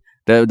both ways.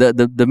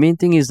 The main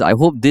thing is I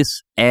hope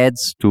this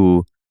adds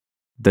to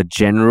the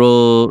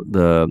general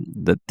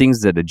the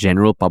things that the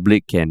general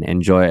public can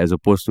enjoy as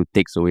opposed to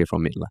takes away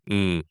from it.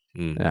 Yeah.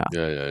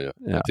 I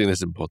think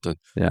that's important.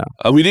 Yeah.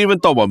 We didn't even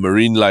talk about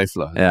marine life.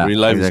 Marine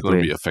life is going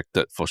to be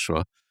affected for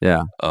sure.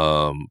 Yeah.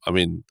 I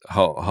mean,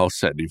 how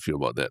sad do you feel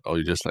about that? Or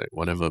you just like,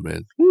 whatever,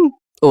 man?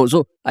 Oh,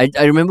 so I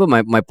remember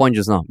my point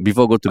just now,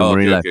 before I go to the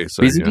marine life.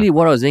 Sorry, basically,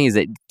 what I was saying is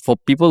that for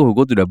people who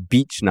go to the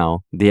beach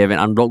now, they have an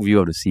unblocked view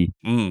of the sea.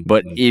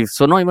 But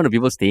not even the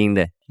people staying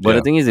there. But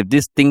the thing is, if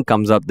this thing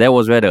comes up, that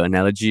was where the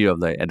analogy of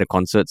like at the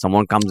concert,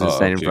 someone comes and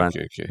stand in front.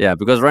 Yeah,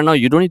 because right now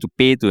you don't need to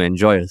pay to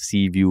enjoy a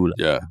sea view.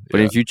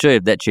 But in future,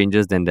 if that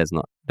changes, then that's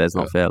not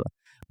fair.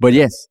 But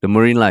yes, the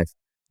marine life.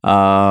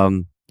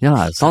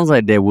 It sounds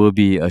like there will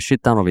be a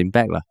shit ton of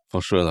impact.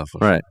 For sure.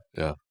 Right.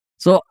 Yeah.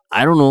 So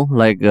I don't know,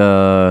 like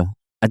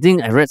I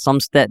think I read some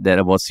stat that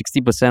about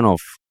 60%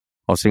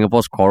 of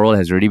Singapore's coral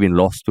has already been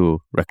lost to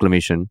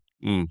reclamation.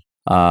 And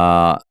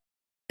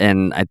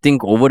I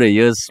think over the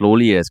years,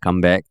 slowly it has come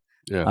back.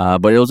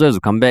 But it also has to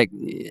come back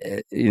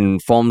in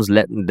forms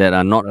that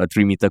are not a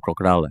 3-meter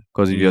crocodile.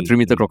 Because if you're a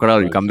 3-meter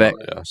crocodile, you come back.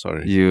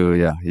 Sorry.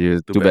 Too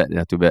bad.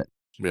 Yeah, too bad.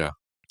 Yeah.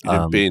 You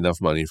didn't pay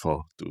enough money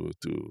to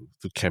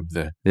camp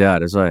there. Yeah,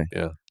 that's right.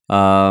 Yeah.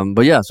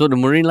 But yeah, so the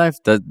marine life,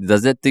 do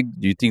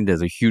you think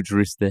there's a huge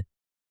risk there?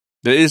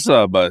 There is,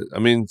 but I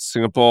mean,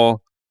 Singapore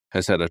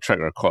has had a track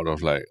record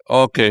of like,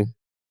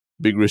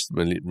 big risk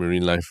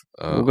marine life.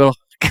 We'll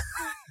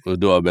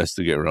do our best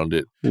to get around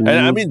it. And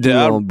I mean,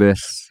 the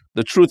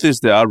truth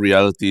is there are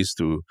realities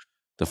to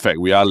the fact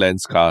we are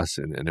land scarce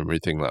and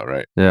everything,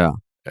 right? Yeah.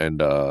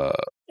 And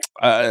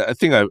I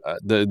think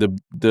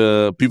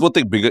the people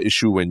take bigger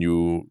issue when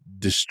you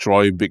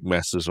destroy big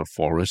masses of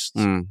forests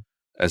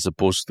as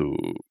opposed to,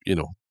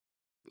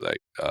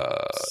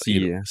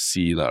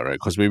 sea, right?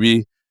 Because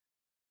maybe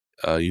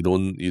you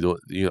don't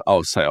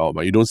outside out,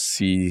 but you don't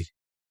see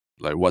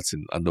like what's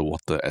in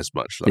underwater as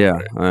much.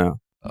 Right?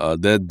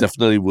 There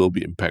definitely will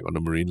be impact on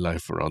the marine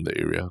life around the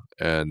area,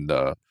 and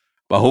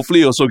but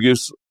hopefully it also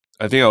gives.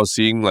 I think I was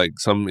seeing like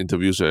some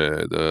interviews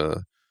where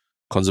the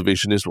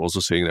conservationists were also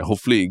saying that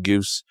hopefully it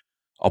gives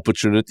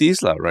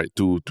opportunities, right,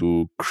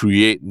 to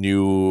create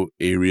new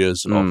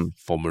areas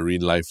for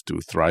marine life to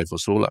thrive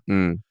also.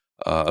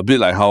 A bit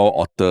like how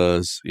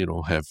otters,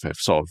 have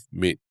sort of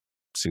made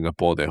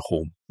Singapore their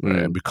home,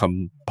 right, and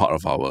become part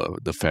of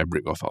the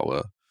fabric of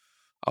our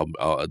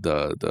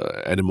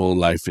the animal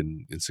life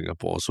in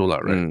Singapore also,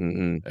 right?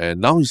 And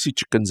now you see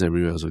chickens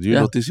everywhere. So do you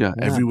notice?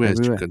 Everywhere is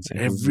chickens.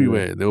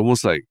 Everywhere. They're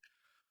almost like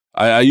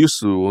I used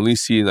to only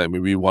see like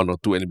maybe one or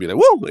two and be like,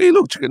 whoa, hey,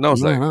 look, chicken. Now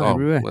it's like,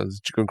 everywhere. well,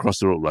 chicken cross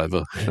the road,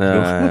 whatever.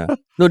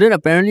 No, then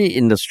apparently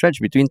in the stretch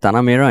between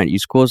Tanah Merah and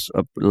East Coast,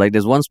 like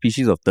there's one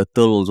species of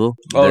turtle also.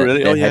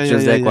 Really? That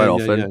hatches there quite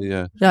often.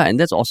 Yeah. And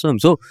that's awesome.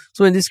 So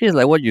in this case,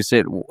 like what you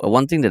said,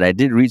 one thing that I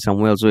did read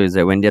somewhere also is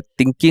that when they're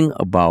thinking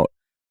about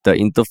the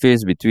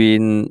interface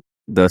between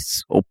the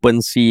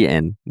open sea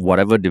and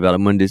whatever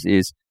development this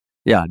is,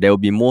 there will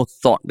be more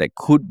thought that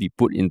could be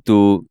put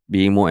into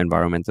being more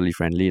environmentally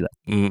friendly.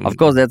 Of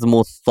course, that's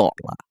more thought.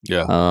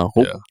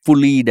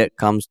 Hopefully that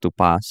comes to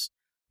pass.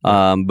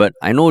 But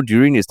I know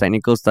during these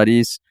technical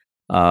studies,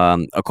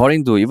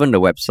 according to even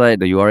the website,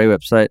 the URA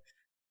website,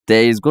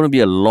 there is going to be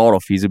a lot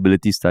of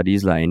feasibility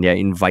studies, and they're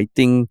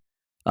inviting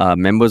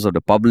members of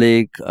the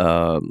public,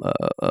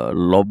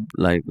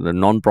 like the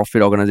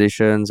non-profit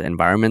organizations,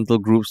 environmental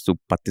groups to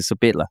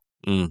participate.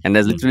 And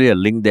there's literally a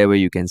link there where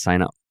you can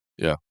sign up.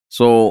 Yeah.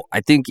 So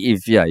I think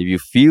if you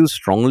feel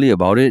strongly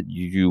about it,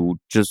 you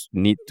just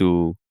need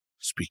to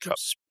speak up.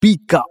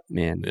 Speak up,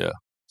 man. Yeah.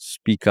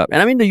 Speak up.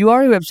 And I mean, the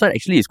URA website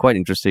actually is quite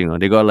interesting.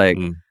 They got like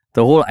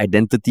the whole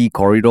identity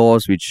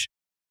corridors, which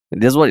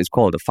that's what it's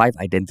called, the 5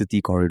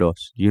 identity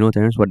corridors. Do you know,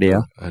 Terence, what they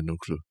are? I have no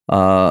clue.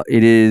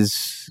 It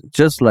is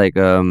just like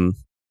that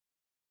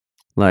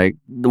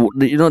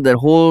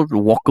whole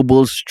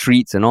walkable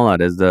streets and all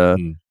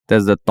that.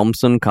 There's the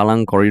Thompson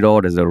Kallang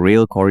corridor, there's the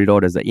rail corridor,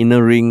 there's the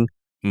inner ring,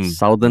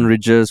 Southern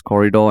Ridges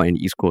corridor, and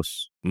East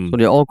Coast. So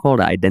they're all called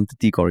the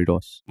identity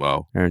corridors.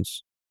 Wow.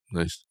 Terence.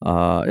 Nice.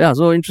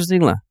 So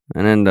interesting lah.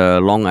 And then the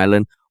Long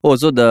Island. Oh,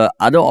 so the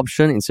other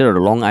option instead of the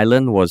Long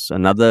Island was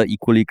another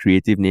equally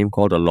creative name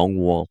called the Long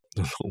Wall.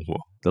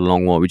 The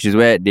Long Wall, which is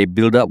where they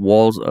build up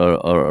walls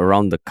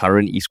around the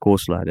current East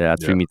Coast lah. They are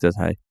 3 meters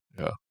high.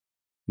 Yeah.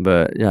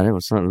 But that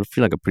was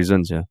feel like a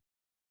prison, yeah.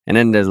 And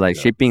then there's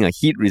shaping a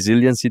heat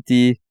resilient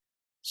city.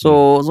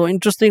 So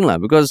interesting lah,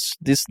 because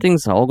these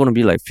things are all going to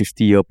be like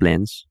 50-year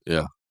plans.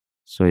 Yeah.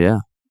 So in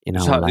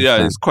our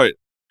lifetime. It's quite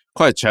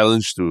a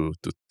challenge to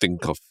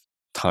think of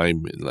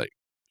time in like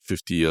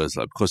 50 years,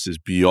 because it's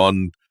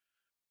beyond,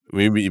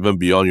 maybe even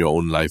beyond your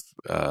own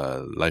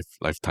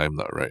lifetime,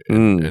 right?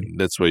 And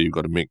that's where you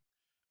got to make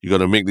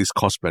this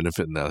cost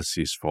benefit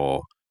analysis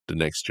for the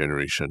next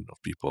generation of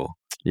people.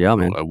 Yeah,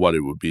 man. Like what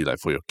it would be like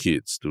for your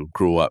kids to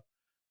grow up.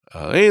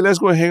 Hey, let's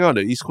go hang out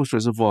at the East Coast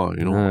Reservoir,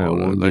 that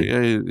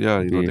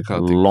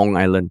kind of thing. Long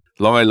Island.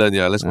 Long Island,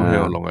 yeah. Let's go hang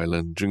out on Long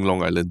Island, drink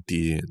Long Island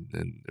tea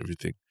and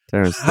everything.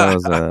 Terence, that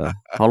was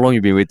how long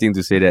you been waiting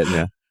to say that?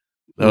 Yeah.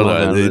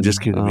 No, it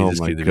just came to me.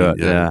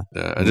 Yeah.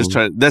 I just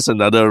try. That's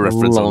another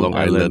reference on Long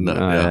Island.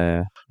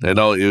 And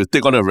now you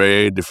take on a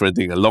very different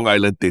thing. A Long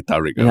Island teh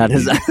tarik. Yeah,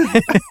 that's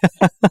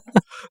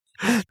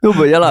no,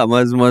 but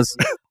must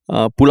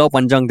Pulau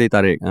Panjang teh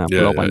tarik.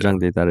 Pulau Panjang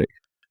teh tarik.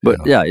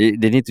 But they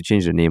need to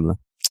change the name lah.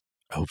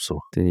 I hope so.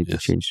 They need to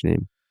change the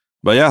name.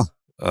 But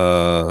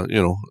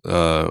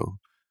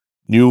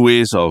new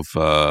ways of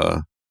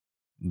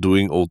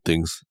doing old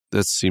things.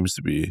 That seems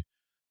to be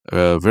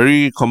a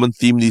very common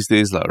theme these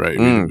days, right?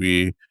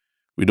 We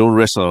don't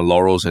rest on our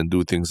laurels and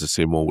do things the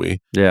same old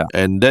way. Yeah.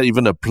 And that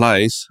even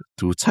applies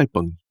to Cai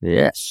Peng.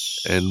 Yes.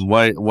 And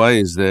why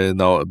is there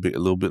now a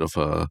little bit of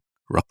a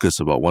ruckus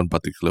about one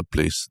particular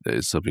place that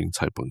is serving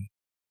Cai Peng?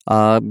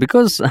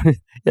 Because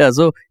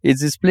so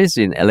it's this place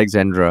in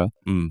Alexandra,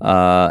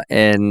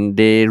 and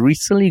they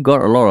recently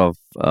got a lot of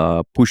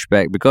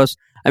pushback because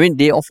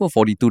they offer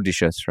 42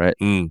 dishes, right?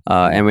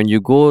 And when you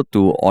go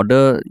to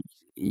order,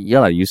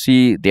 you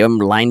see them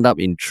lined up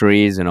in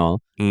trays and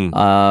all.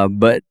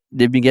 But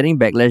they've been getting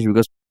backlash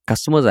because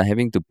customers are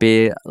having to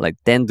pay like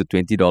 $10 to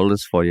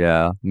 $20 for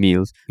their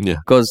meals. Yeah.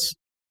 Because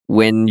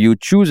when you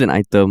choose an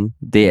item,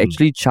 they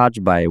actually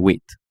charge by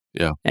weight.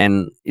 Yeah.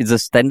 And it's a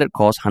standard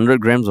cost.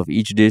 100 grams of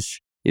each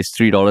dish is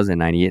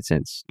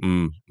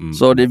 $3.98.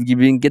 So they've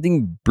been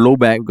getting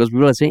blowback because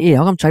people are saying, hey,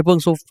 how come Cai Peng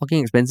so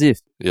fucking expensive?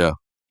 Yeah.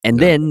 And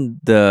then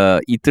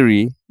the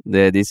eatery,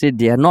 they say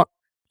they are not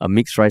a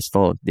mixed rice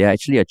stall. They are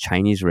actually a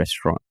Chinese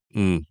restaurant.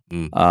 And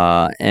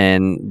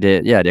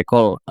they're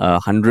called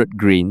 100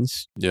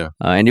 Grains. Yeah.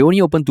 And they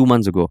only opened 2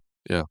 months ago.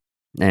 Yeah.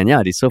 And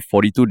they serve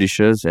 42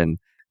 dishes and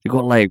they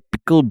got like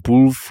pickled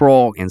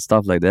bullfrog and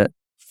stuff like that.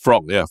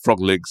 Frog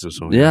legs or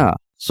so. Yeah.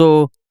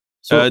 So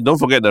don't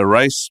forget the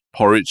rice,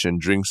 porridge,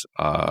 and drinks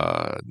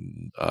are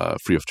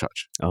free of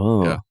charge.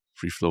 Oh. Yeah.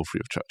 Free flow,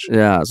 free of charge.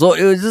 Yeah. So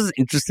it was just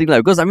interesting,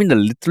 because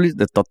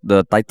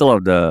the title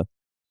of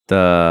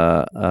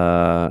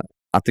the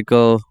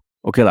article.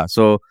 Okay lah.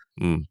 So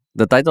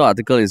the title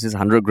article is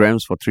 100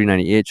 grams for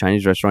 $3.98.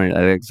 Chinese restaurant in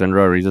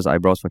Alexandra raises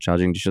eyebrows for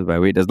charging dishes by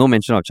weight. There's no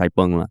mention of Cai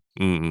Peng lah.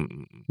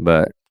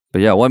 But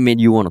what made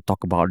you want to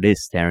talk about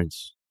this,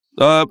 Terence?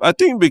 I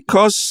think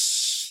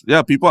because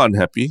people are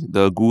unhappy.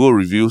 The Google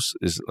reviews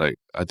is like,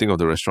 I think of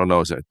the restaurant now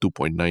is at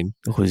 2.9.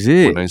 Oh, is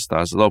it? 2.9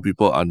 stars. A lot of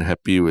people are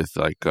unhappy with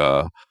the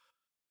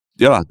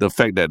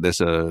fact that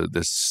there's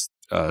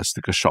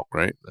sticker shock,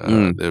 right?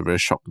 They're very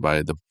shocked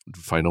by the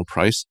final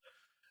price.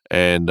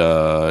 And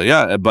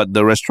but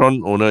the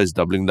restaurant owner is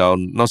doubling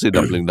down, not say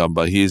doubling down,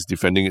 but he is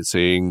defending it,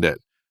 saying that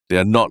They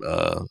are not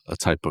a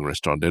Cai Peng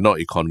restaurant. They're not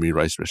economy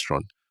rice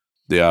restaurant.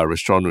 They are a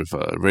restaurant with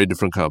a very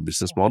different kind of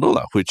business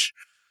model, which,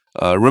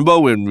 remember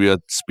when we were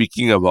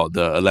speaking about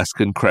the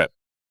Alaskan crab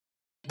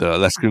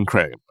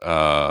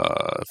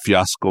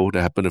fiasco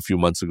that happened a few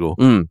months ago,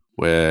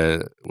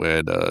 where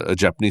a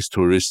Japanese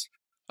tourist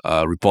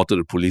reported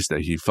to police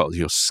that he felt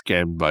he was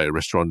scammed by a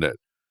restaurant that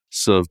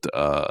served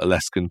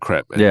Alaskan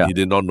crab, and he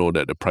did not know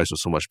that the price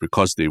was so much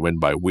because they went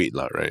by weight,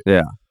 right?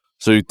 Yeah.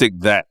 So you take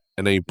that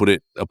and then you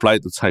apply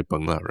it to Cai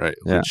Peng, right?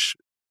 Yeah. Which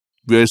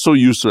we're so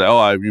used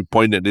to, you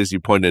point at this,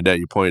 you point at that,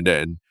 you point at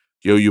that, and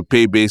you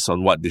pay based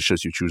on what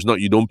dishes you choose.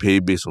 You don't pay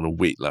based on the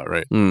weight,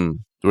 right?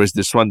 Whereas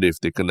this one, they've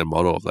taken the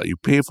model of you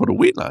pay for the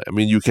weight, I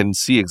mean, you can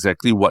see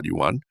exactly what you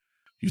want.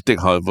 You take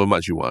however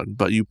much you want,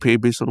 but you pay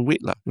based on the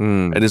weight,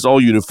 and it's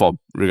all uniform,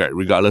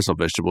 regardless of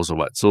vegetables or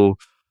what. So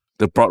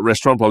the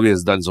restaurant probably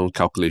has done its own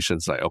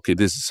calculations, okay,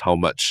 this is how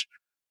much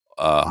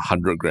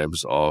 100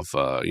 grams of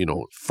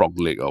frog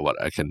leg or what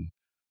I can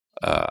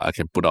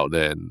put out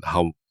there, and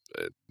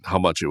how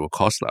much it will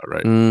cost,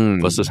 right?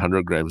 Versus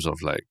 100 grams of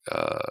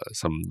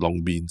some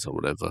long beans or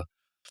whatever.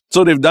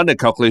 So they've done the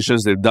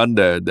calculations, they've done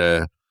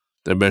the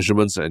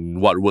measurements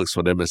and what works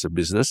for them as a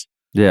business.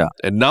 Yeah.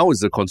 And now it's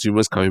the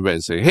consumers coming back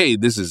and saying, hey,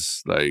 this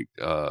is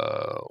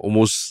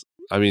almost,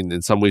 I mean,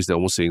 in some ways they're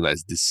almost saying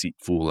it's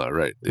deceitful,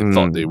 right? They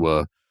thought it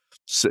was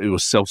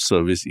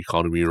self-service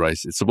economy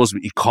rice. It's supposed to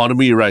be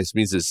economy rice,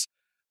 means it's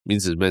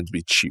meant to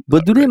be cheap.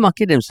 But do they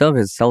market themselves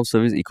as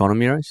self-service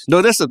economy rice?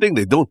 No, that's the thing,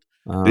 they don't.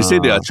 They say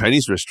they are a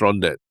Chinese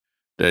restaurant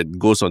that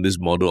goes on this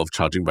model of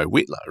charging by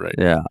weight, right?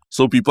 Yeah.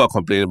 So people are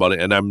complaining about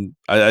it, and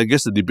I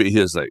guess the debate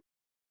here is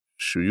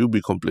should you be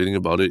complaining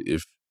about it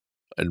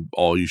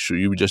or should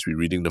you just be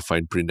reading the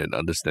fine print and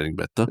understanding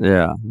better?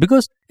 Yeah,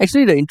 because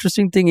actually the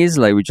interesting thing is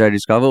which I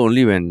discovered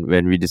only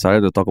when we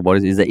decided to talk about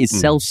it, is that it's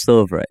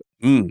self-serve, right?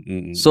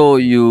 So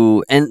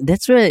and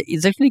that's where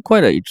it's actually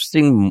quite an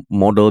interesting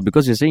model,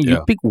 because you're saying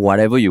you pick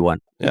whatever you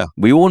want. Yeah.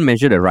 We won't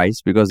measure the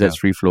rice because that's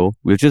free flow.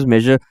 We'll just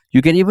measure,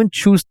 you can even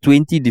choose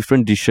 20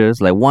 different dishes,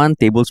 1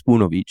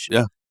 tablespoon of each.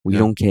 Yeah. We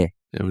don't care.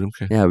 Yeah, we don't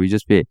care. Yeah, we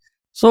just pay.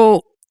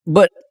 So,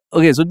 but,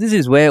 okay, so this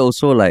is where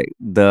also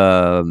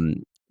the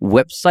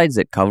websites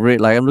that cover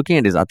it, I'm looking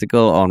at this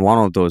article on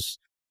one of those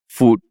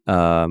food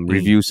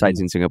review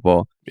sites in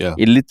Singapore. Yeah.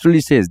 It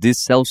literally says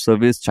this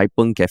self-service Cai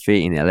Peng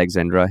cafe in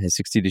Alexandra has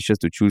 60 dishes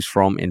to choose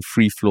from and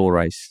free flow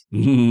rice.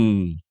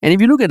 And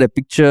if you look at the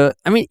picture,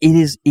 I mean,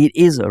 it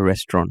is a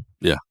restaurant.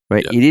 Yeah.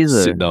 Right? Yeah. It is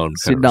a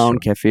sit-down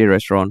cafe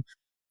restaurant.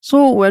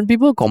 So when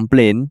people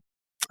complain,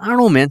 I don't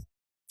know, man.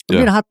 A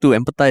bit hard to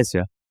empathize,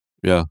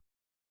 Yeah.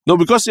 No,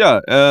 because,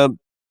 to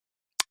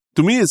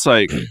me, it's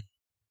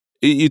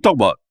you talk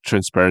about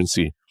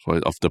transparency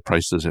of the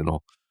prices and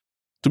all.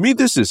 To me,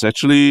 this is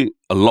actually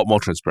a lot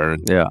more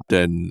transparent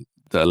than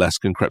the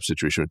Alaskan crab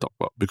situation we talked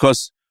about.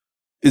 Because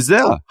is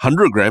there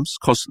 100 grams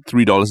costs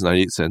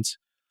 $3.98.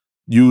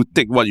 You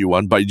take what you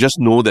want, but you just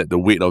know that the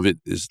weight of it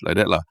is like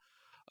that.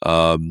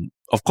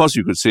 Of course,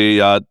 you could say,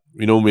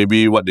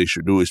 maybe what they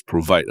should do is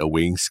provide a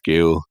weighing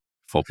scale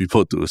for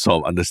people to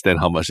sort of understand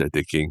how much they're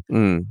taking.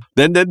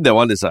 Then that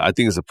one is, I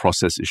think, is a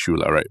process issue,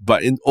 right?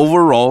 But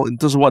overall, in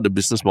terms of what the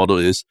business model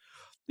is,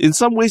 in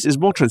some ways, it's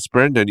more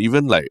transparent than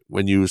even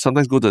when you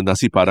sometimes go to a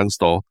nasi padang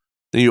store,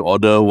 then you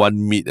order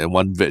one meat and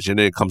one veg, and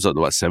then it comes out to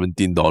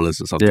 $17 or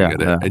something like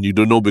that. And you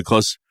don't know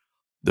because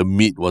the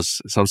meat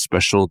was some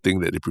special thing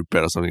that they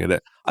prepared or something like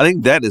that. I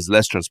think that is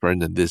less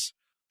transparent than this.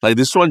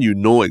 This one, you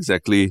know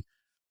exactly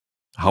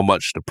how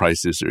much the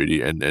price is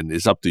already, and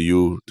it's up to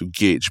you to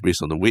gauge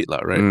based on the weight,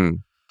 right?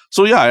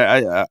 So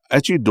I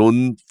actually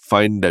don't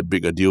find that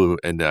big a deal,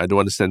 and I don't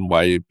understand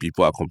why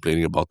people are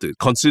complaining about it.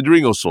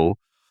 Considering also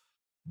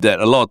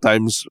that a lot of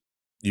times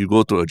you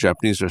go to a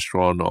Japanese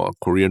restaurant or a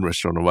Korean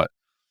restaurant or what,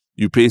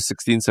 you pay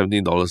 $16,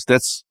 $17.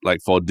 That's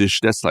for a dish,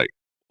 that's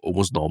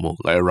almost normal.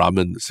 Like a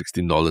ramen,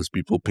 $16.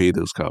 People pay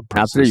those kind of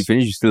prices. After you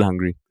finish, you're still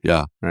hungry.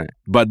 Yeah. Right.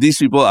 But these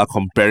people are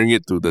comparing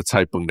it to the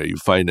Cai Peng that you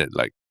find at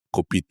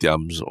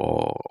kopitiams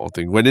or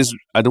thing. When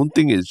I don't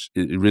think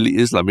it really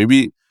is.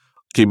 Maybe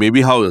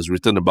how it was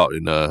written about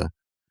in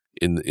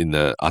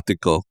a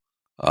article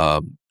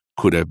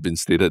could have been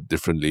stated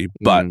differently.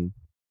 But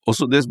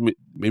also,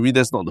 maybe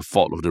that's not the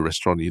fault of the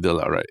restaurant either,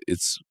 right?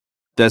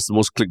 That's the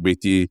most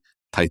clickbaity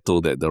title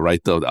that the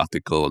writer of the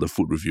article or the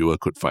food reviewer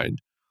could find,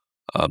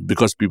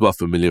 because people are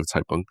familiar with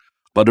Cai Peng.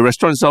 But the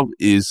restaurant itself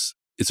it's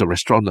a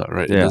restaurant,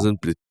 right? Yeah. It doesn't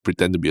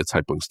pretend to be a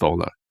Cai Peng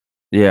stall,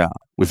 Yeah.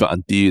 With an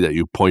auntie that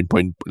you point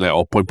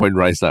or point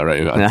rice,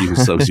 right? An auntie who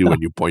serves you when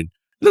you point.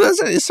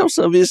 It's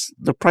self-service.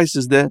 The price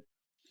is there.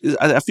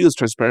 I feel it's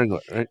transparent,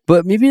 right?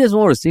 But maybe that's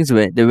one of those things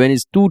when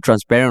it's too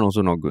transparent,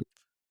 also not good.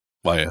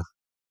 Why?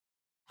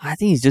 I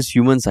think it's just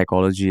human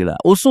psychology.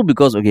 Also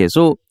because,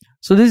 so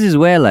this is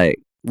where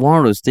one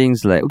of those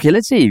things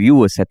let's say if you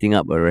were setting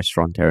up a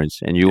restaurant, Terence,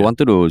 and you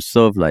wanted to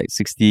serve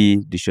 60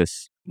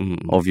 dishes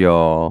of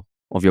your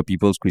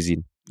people's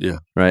cuisine. Yeah.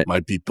 Right?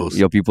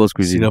 Your people's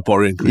cuisine.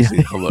 Singaporean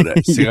cuisine. How about that?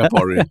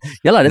 Singaporean.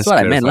 That's what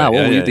I meant. What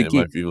were you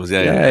thinking? My people's.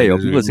 Your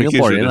people,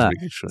 Singaporean.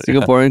 Sure,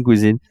 Singaporean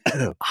cuisine.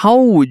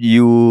 How would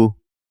you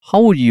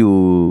how would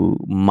you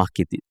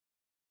market it?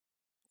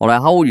 Or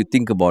like, how would you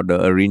think about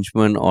the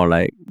arrangement or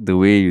like the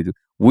way you do?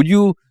 Would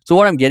you? So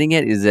what I'm getting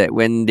at is that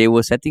when they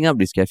were setting up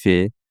this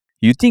cafe,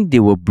 you think they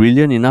were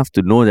brilliant enough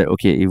to know that,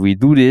 okay, if we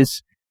do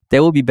this,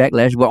 there will be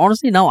backlash. But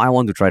honestly, now I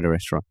want to try the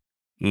restaurant.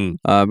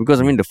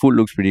 Because I mean, the food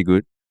looks pretty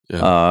good.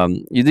 Yeah.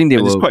 You think they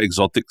and were it's quite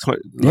exotic,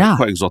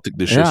 quite exotic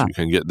dishes you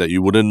can get that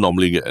you wouldn't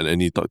normally get at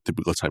any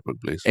typical Thai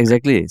place.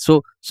 Exactly.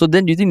 So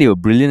then you think they were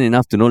brilliant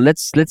enough to know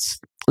let's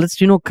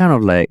kind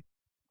of like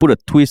put a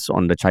twist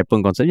on the Chai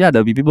Peng concept. Yeah,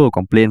 there'll be people who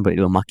complain, but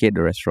it'll market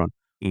the restaurant.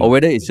 Or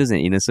whether it's just an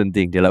innocent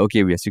thing. They're like,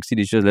 okay, we have 60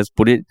 dishes, let's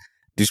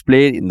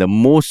display it in the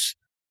most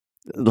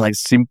like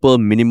simple,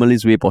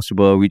 minimalist way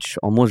possible, which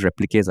almost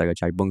replicates like a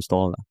Chai Peng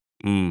stall.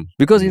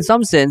 Because in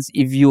some sense,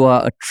 if you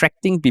are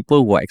attracting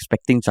people who are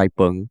expecting Chai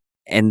Peng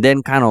and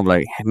then kind of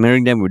like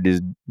hammering them with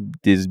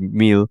this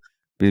meal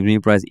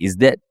price,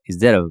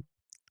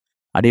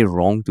 are they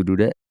wrong to do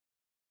that?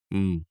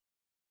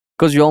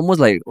 Because you're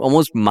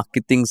almost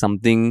marketing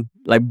something,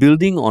 like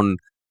building on,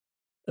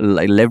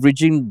 like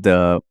leveraging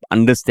the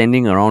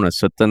understanding around a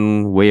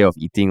certain way of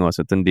eating or a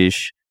certain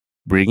dish,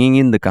 bringing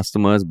in the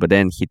customers, but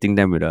then hitting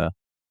them with a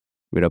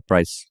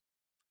price.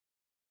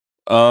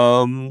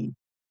 That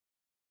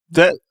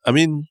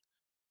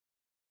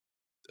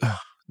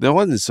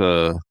one is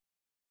a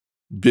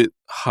bit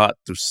hard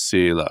to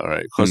say,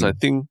 right? Because I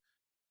think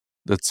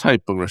the Chai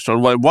Peng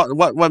restaurant,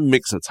 what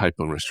makes a Chai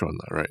Peng restaurant,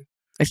 right?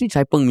 Actually,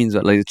 Chai Peng means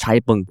what? Like Chai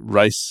Peng?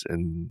 Rice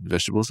and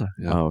vegetables.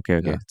 Yeah. Oh,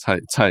 okay. Yeah.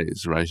 Chai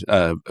is rice,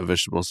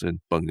 vegetables, and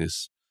Peng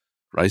is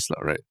rice,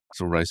 right?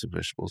 So rice and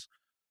vegetables.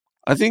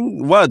 I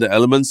think what are the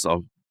elements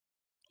of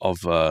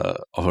a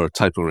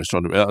Chai Peng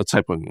restaurant,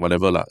 Chai Peng,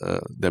 whatever,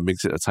 that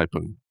makes it a Chai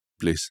Peng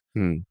place?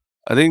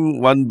 I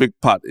think one big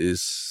part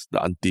is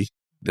the auntie.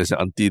 There's an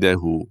auntie there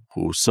who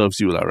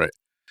serves you, right?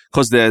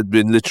 Because there have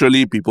been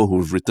literally people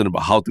who've written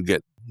about how to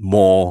get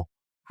more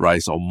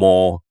rice or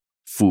more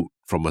food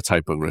from a Chai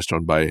Peng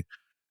restaurant by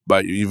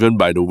even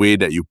by the way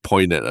that you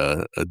point at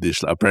a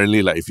dish.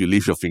 Apparently, like if you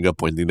leave your finger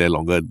pointing there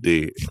longer,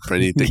 they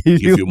apparently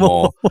give you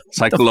more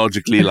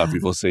psychologically,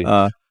 people say.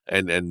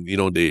 And you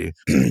know, they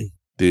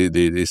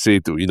say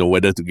to,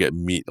 whether to get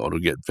meat or to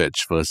get veg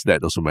first,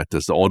 that also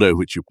matters. The order at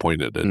which you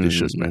point at the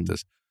dishes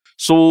matters.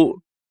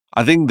 So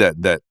I think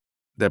that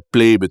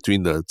play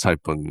between the Chai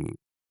Peng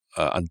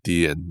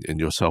auntie and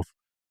yourself,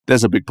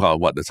 that's a big part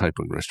of what the Chai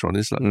Peng restaurant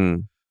is.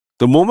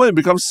 The moment it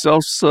becomes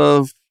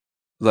self-serve,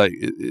 like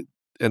it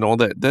and all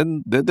that,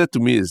 then that to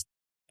me is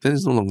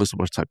no longer so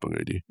much Chai Peng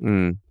already.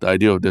 The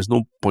idea of there's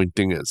no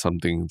pointing at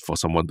something for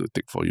someone to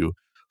take for you.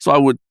 So I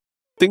would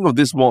think of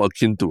this more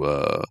akin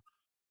to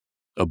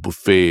a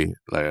buffet,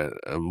 like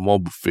a more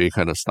buffet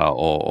kind of style,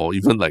 or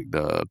even like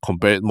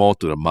compare it more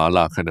to the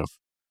mala kind of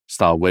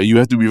style, where you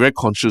have to be very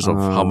conscious of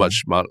how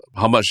much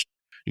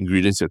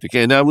ingredients you're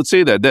taking. And I would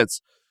say that's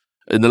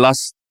in the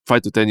last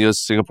 5 to 10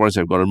 years, Singaporeans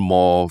have gotten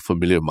more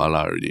familiar with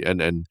mala already,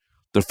 and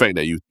the fact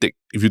that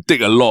if you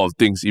take a lot of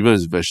things, even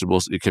as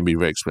vegetables, it can be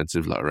very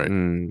expensive, right?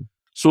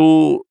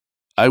 So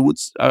I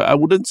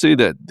wouldn't say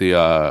that they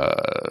are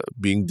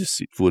being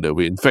deceitful that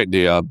way. In fact,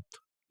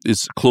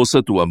 it's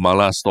closer to a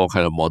mala store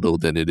kind of model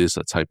than it is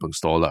a Chai Peng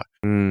store.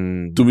 To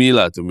me.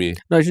 No,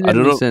 actually, that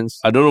makes sense.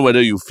 I don't know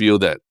whether you feel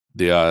that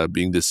they are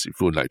being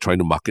deceitful, like trying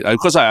to market.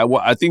 Because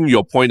I think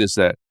your point is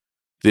that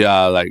they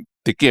are like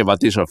taking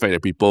advantage of the fact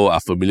that people are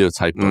familiar with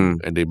Chai Peng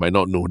and they might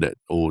not know that,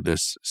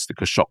 there's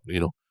sticker shock,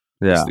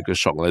 sticker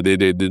shock. Like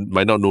they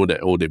might not know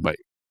that, they might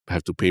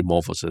have to pay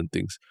more for certain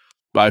things.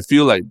 But I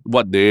feel like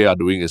what they are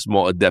doing is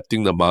more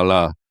adapting the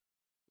mala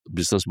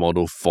business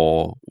model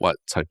for what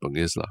Chai Peng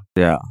is.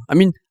 Yeah. I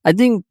mean, I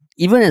think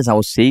even as I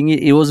was saying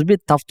it, it was a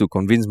bit tough to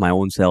convince my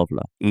own self.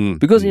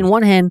 Because in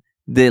one hand,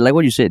 they, like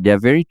what you said, they're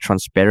very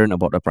transparent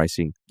about the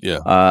pricing. Yeah.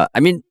 I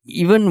mean,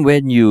 even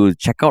when you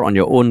check out on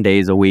your own, there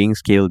is a weighing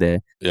scale there.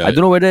 Yeah, I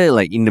don't know whether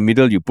like in the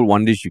middle you put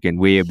one dish, you can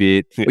weigh a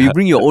bit. Or you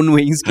bring your own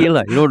weighing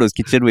scale. Those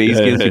kitchen weighing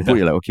scales you put,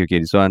 you're like, okay,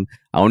 this one,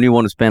 I only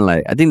want to spend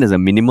I think there's a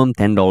minimum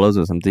 $10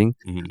 or something.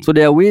 So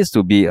there are ways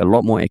to be a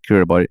lot more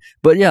accurate about it.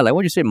 But yeah, like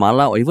what you said,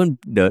 mala, or even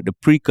the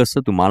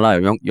precursor to mala,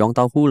 yong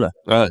tau fu.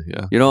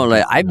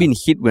 Yeah. I've been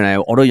hit when I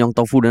order yong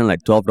tau fu, then like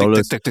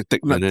 $12.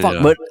 Tick.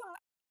 But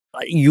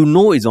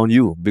it's on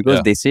you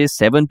because they say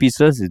 7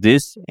 pieces is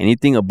this.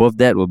 Anything above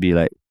that will be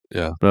like,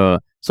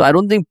 so I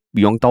don't think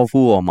Yong Tau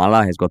Fu or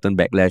Mala has gotten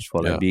backlash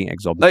for being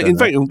exorbitant. In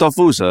fact, Yong Tau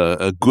Fu is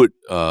a good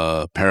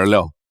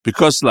parallel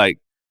because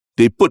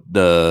they put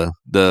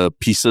the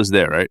pieces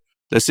there, right?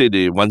 Let's say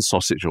they want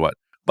sausage or what,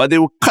 but they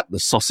will cut the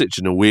sausage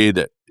in a way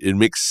that it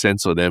makes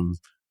sense for them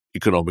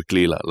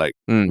economically,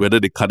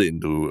 whether they cut it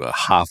into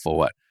half or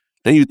what.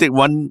 Then you take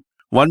one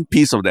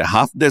piece of that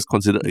half, that's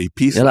considered a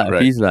piece, right? A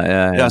piece,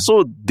 yeah.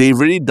 So they've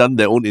really done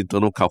their own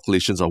internal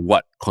calculations of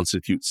what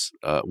constitutes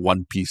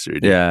one piece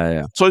already.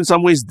 Yeah. So in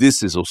some ways,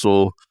 this is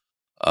also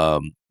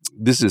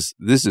this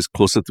is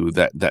closer to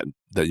that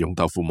Yong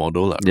Tau Fu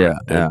model,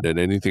 than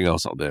anything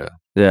else out there.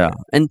 Yeah,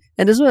 and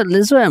that's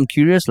why I'm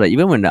curious. Like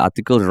even when the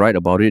articles write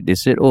about it, they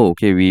said, "Oh,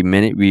 okay, we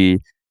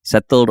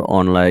settled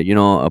on like,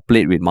 a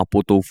plate with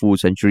mapo tofu,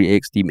 century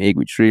egg, steamed egg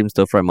with shrimp,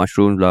 stir-fried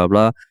mushrooms, blah,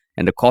 blah.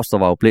 And the cost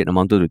of our plate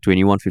amounted to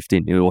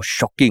 21.15. It was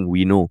shocking,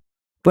 we know.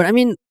 But I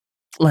mean,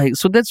 like,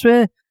 so that's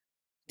where,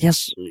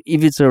 yes,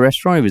 if it's a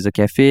restaurant, if it's a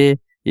cafe,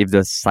 if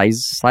the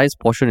size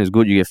portion is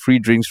good, you get free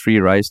drinks, free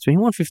rice.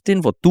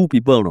 21.15 for 2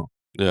 people, no?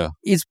 Yeah.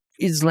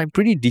 It's like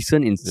pretty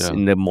decent in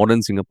the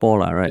modern Singapore,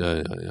 right?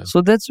 Yeah.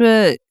 So that's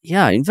where,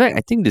 in fact,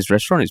 I think this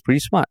restaurant is pretty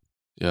smart.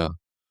 Yeah.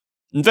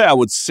 In fact, I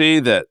would say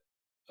that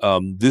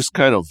this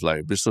kind of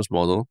like business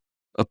model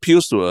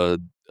appeals to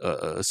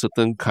a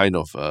certain kind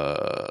of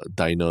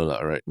diner,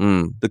 right?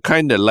 The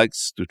kind that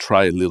likes to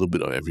try a little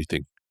bit of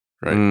everything,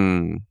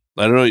 right?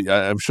 I don't know.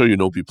 I'm sure you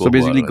know people. So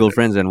basically,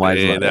 girlfriends and wives.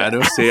 I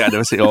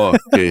never say. Oh,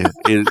 okay.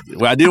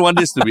 I didn't want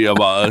this to be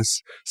about a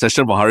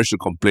session for Harish to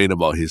complain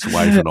about his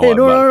wife and all. Hey,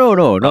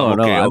 no.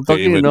 I'm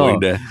talking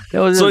going there.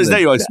 So is that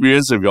your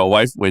experience with your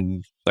wife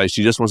when like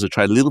she just wants to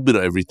try a little bit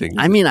of everything?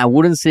 I mean, I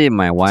wouldn't say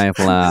my wife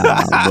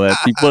lah, but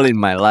people in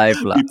my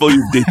life lah. People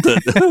you've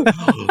dated.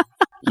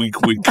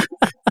 Wink, wink.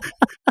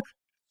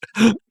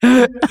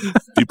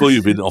 People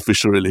you've been in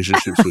official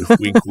relationships with,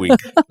 wink, wink.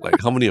 Like,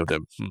 how many of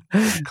them?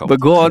 But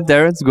go on,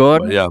 Terrence, go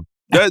on. But yeah,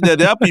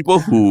 there are people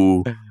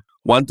who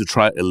want to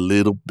try a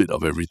little bit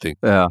of everything.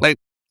 Yeah. Like,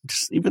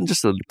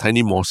 just a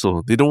tiny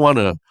morsel. They don't want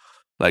to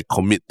like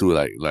commit to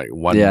like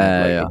one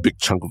a big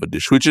chunk of a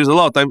dish, which is a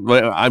lot of time.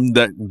 Like, I'm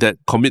that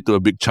commit to a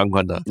big chunk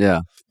one.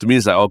 Yeah. To me,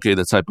 it's like, okay,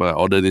 the type I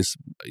order this,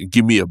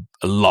 give me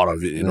a lot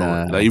of it.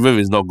 Like even if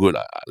it's not good,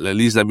 at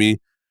least let me.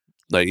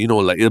 Like,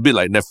 like a bit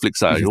like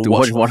Netflix. You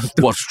watch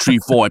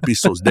 3-4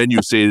 episodes, then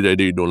you say that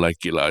you don't like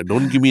it.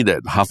 Don't give me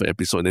that half an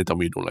episode and then tell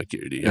me you don't like it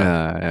already.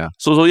 Yeah.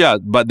 So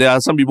but there are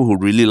some people who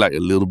really like a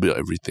little bit of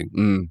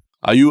everything.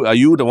 Are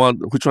you the one?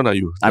 Which one are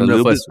you? I'm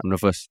the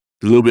first.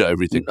 A little bit of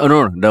everything. Oh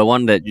no, the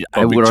one that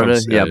I would order,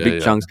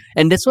 big chunks.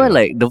 And that's why,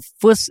 like the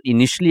first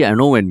initially, I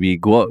know when I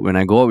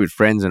go out with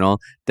friends and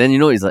all, then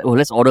it's like, oh,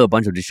 let's order a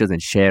bunch of dishes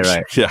and share,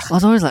 right? Yeah. I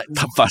was always like,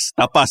 tapas is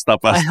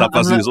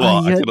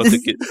I cannot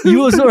take it.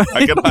 You also, right?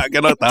 I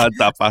cannot tahan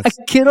tapas. I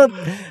cannot.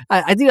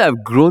 I think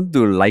I've grown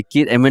to like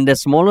it. And when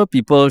there's smaller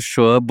people,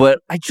 sure, but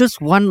I just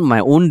want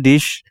my own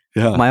dish,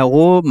 my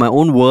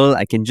own world.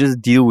 I can just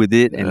deal with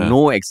it and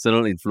no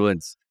external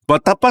influence.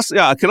 But tapas,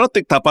 I cannot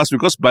take tapas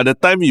because by the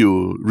time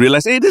you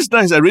realize, hey, this is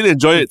nice, I really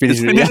enjoy it. It's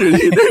finished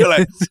already. Then you're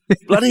like,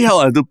 bloody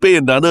hell, I have to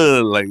pay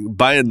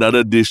buy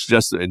another dish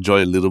just to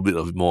enjoy a little bit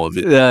more of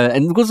it. Yeah,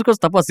 and because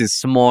tapas is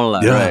small,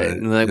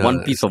 right? Like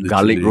one piece of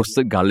garlic,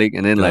 roasted garlic,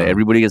 and then like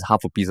everybody gets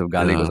half a piece of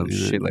garlic or some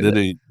shit like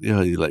that.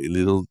 You like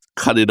little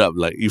cut it up,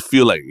 like you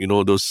feel like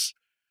those.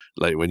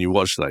 Like when you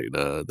watch like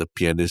the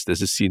Pianist,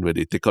 there's a scene where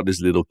they take out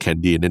this little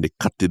candy and then they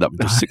cut it up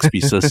into 6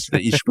 pieces.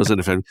 And each person in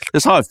the family.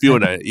 That's how I feel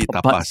when I eat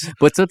tapas.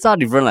 But zi char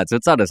different lah. Zi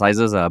char the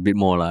sizes are a bit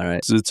more lah,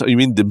 right? You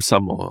mean dim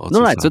sum or no,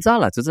 like zi char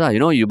lah. Zi char.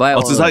 You buy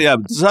all. Zi char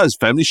is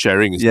family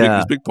sharing.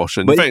 It's big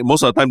portion. In fact,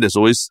 most of the time there's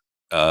always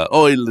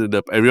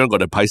everyone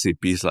got a paise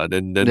piece lah.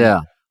 Then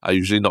I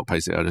usually not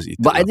paise. I just eat.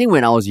 But I think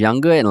when I was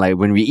younger and like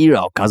when we eat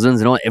our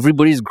cousins,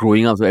 everybody's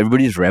growing up, so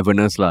everybody's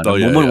ravenous lah. The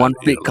moment one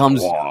plate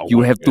comes, you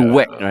have to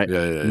whack, right?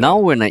 Now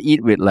when I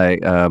eat with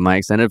like my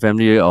extended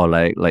family or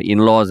like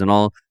in-laws and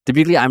all,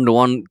 typically I'm the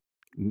one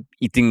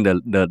eating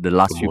the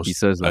last few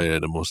pieces.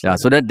 The most. Yeah,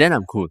 so then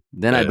I'm cool.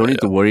 Then I don't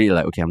need to worry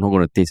like, okay, I'm not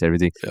going to taste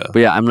everything.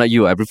 But I'm like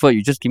you. I prefer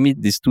you just give me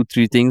these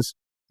 2-3 things.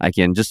 I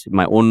can just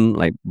my own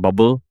like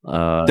bubble.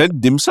 Then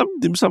dim sum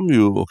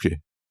you okay?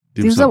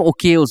 Dim sum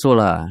okay also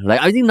lah.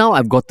 Like I think now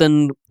I've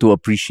gotten to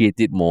appreciate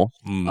it more.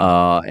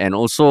 And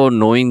also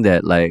knowing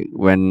that like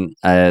when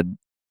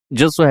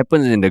just so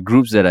happens in the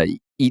groups that I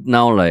eat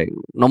now, like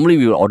normally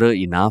we will order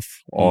enough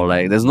or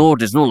like there's no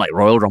like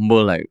Royal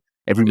Rumble like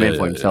every man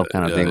for himself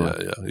kind of thing.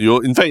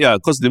 In fact,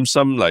 because dim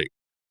sum like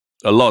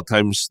a lot of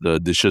times the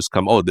dishes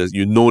come.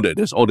 That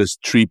there's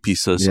 3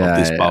 pieces of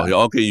this bao.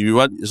 Okay, you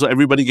want so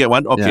everybody get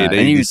one. Okay, then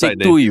and you decide.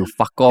 Take 2, you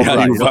fuck off.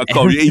 Yeah, you fuck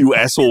off. Hey, you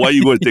asshole! Why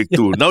you going to take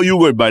 2? Now you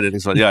go and buy the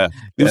next one.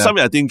 Dim sum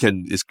I think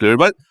is clear,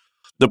 but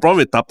the problem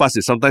with tapas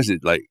is sometimes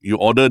it's like you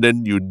order,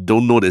 then you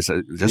don't know there's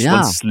just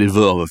one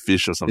sliver of a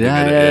fish or something.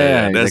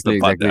 That's the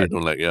part that I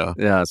don't like.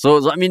 Yeah.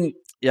 So I mean.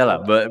 Yeah,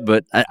 lah,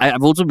 but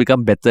I've also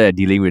become better at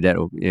dealing with that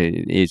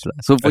age. La.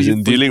 So for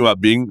you, dealing with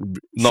not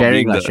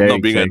being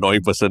an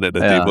annoying person at the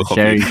table.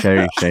 Sharing.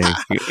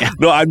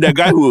 No, I'm that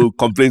guy who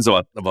complains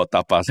about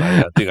tapas.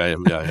 I think I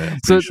am.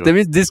 So that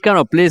means this kind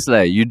of place,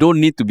 like you don't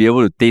need to be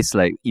able to taste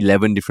like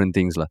 11 different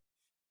things, lah.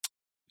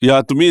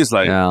 Yeah, to me it's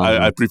like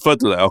I prefer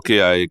to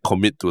I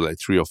commit to like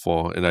 3 or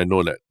 4 and I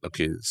know that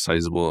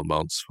sizable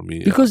amounts for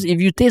me. Because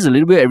if you taste a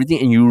little bit of everything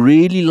and you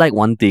really like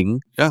one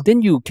thing,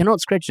 then you cannot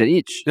scratch that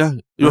itch. Yeah.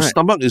 Your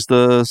stomach is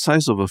the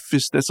size of a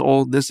fist. That's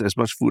as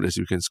much food as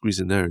you can squeeze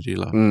in there already.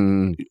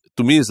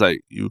 To me it's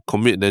like you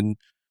commit then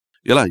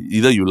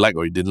either you like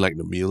or you didn't like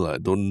the meal.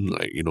 Don't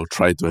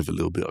try to have a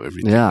little bit of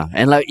everything. Yeah.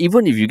 And like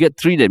even if you get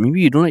 3 that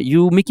maybe you don't like,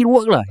 you make it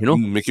work lah,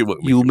 Make it work.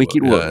 Make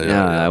it work.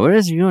 Yeah.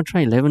 Whereas if you want to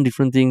try 11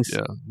 different things.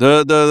 Yeah.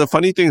 The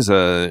funny thing is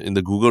in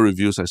the Google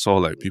reviews I saw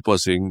like people are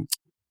saying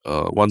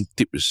one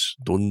tip is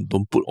don't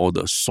put all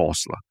the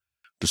sauce lah.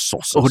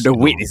 sauces. Oh, the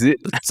weight, is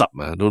it? The zup,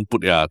 man. Don't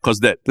put, because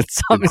the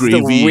zup is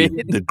the weight.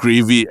 The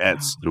gravy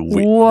adds the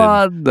weight.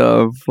 What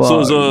the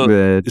fuck, so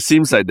man? it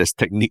seems like there's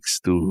techniques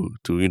to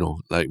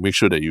like make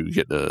sure that you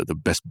get the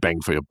best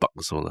bang for your buck.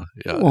 So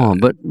yeah.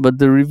 But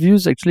the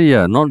reviews actually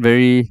not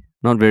very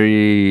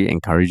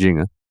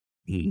encouraging.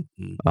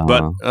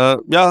 But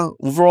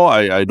overall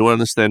I don't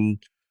understand,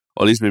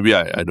 or at least maybe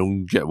I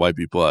don't get why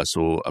people are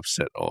so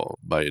upset or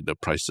by the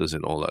prices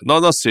and all that.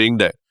 Not saying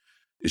that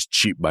it's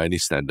cheap by any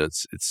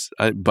standards.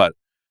 But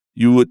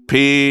you would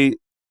pay,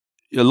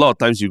 a lot of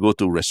times you go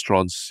to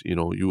restaurants,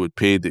 you would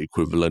pay the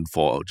equivalent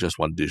for just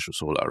one dish or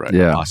so, right?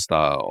 Yeah. A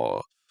pasta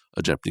or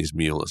a Japanese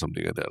meal or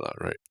something like that,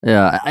 right?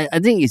 Yeah, I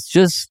think it's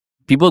just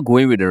people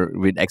going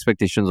with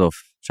expectations of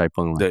Chai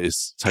Peng. That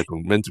is Chai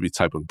Peng, meant to be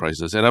Chai Peng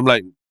prices. And I'm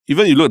like,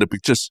 even you look at the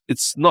pictures,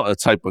 it's not a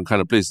Chai Peng kind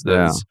of place.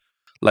 That's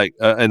like,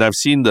 and I've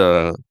seen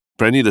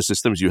apparently the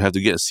systems, you have to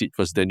get a seat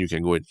first, then you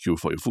can go and queue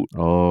for your food.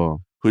 Oh.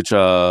 Which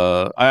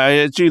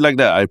I actually like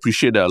that. I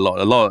appreciate that a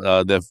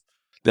lot.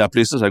 There are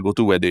places I go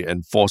to where they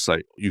enforce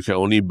like you can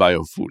only buy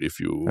your food if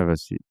you have a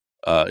seat.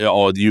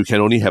 Or you can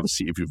only have a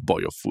seat if you've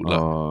bought your food.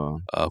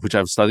 Which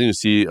I'm starting to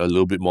see a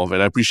little bit more of.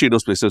 And I appreciate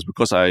those places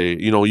because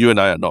you and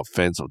I are not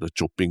fans of the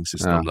chopping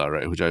system,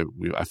 right? Which I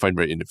find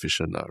very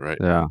inefficient, right?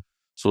 Yeah.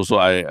 So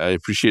I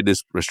appreciate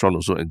this restaurant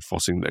also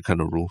enforcing that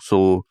kind of rule.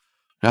 So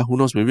who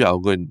knows? Maybe I'll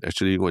go and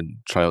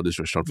try out this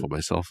restaurant for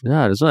myself.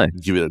 Yeah, that's right.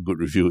 Give it a good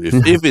review if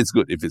it's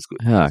good.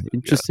 Yeah,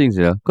 interesting.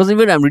 Yeah, because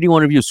even I'm reading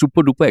one review,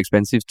 super duper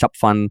expensive chap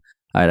fan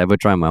I'd ever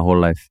tried in my whole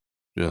life.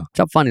 Yeah,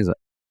 chap fan is like,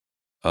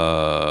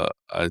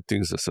 I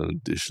think it's a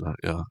certain dish lah.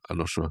 Yeah, I'm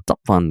not sure. Chap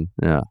fan.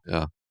 Yeah.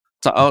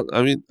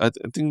 I mean, I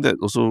think that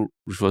also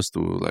refers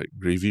to like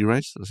gravy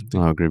rice or something.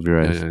 Oh, gravy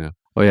rice. Yeah.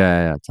 Oh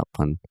yeah, chap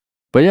fan.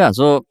 But yeah,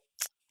 so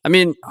I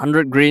mean,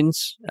 100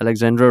 grains,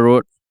 Alexandra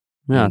Road.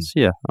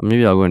 Yeah,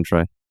 maybe I'll go and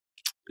try.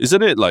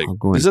 Isn't it like?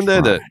 Isn't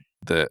there that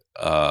the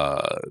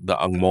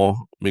Angmo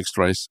mixed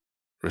rice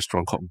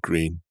restaurant called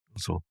Grain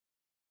also?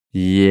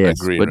 Yes,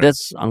 Grain, but right?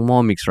 that's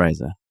Angmo mixed rice.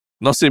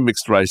 Not say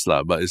mixed rice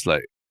lah, but it's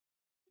like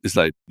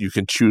you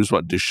can choose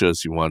what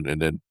dishes you want,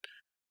 and then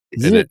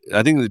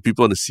I think the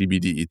people in the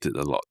CBD eat it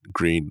a lot.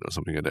 Grain or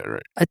something like that,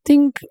 right? I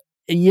think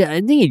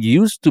it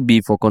used to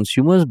be for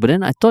consumers, but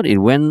then I thought it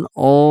went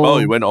all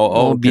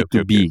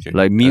B2B, okay.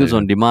 like meals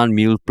on demand,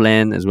 meal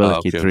plan, as well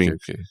as catering.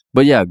 Okay.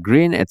 But yeah,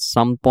 Grain at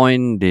some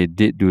point they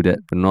did do that,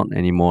 but not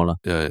anymore.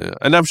 Yeah.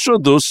 And I'm sure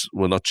those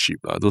were not cheap.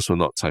 Those were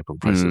not Chai Peng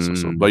prices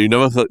also. But you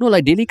never heard... No,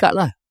 like Daily Cut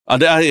lah.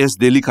 Yes,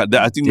 Daily Cut.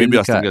 I think maybe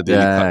I was thinking of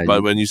Daily Cut.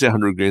 But when you say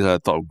 100 grains, I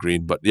thought of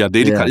Grain. But yeah,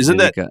 Daily Cut. Isn't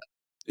that...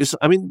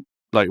 I mean,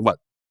 like what?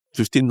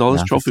 $15,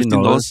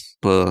 $15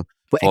 per...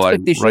 For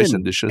like rice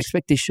and dishes.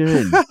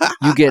 Expectation.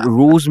 You get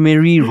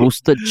rosemary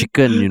roasted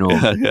chicken,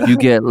 You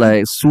get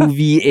like sous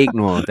vide egg,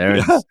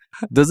 Terrence.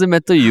 Doesn't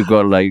matter you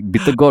got like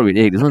bitter gourd with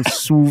egg. This one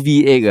sous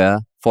vide egg,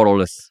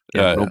 $4.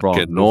 No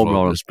problem. No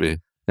problem. Just pay.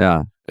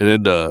 Yeah. And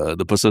then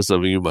the person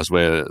serving you must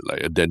wear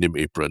like a denim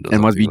apron.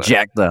 And must be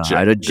jacked.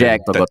 Either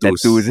jacked or got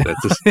tattoos.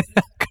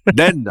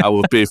 Then I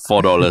will pay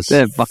 $4.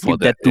 Then fucking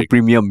tattoo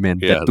premium, man.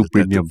 Tattoo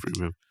premium.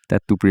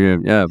 Tattoo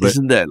premium, yeah. But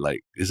isn't that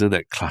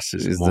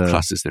classist? More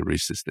classist than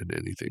racist than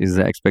anything. Is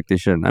the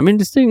expectation? I mean,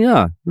 this thing,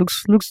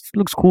 looks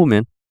cool,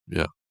 man.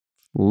 Yeah,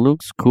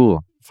 looks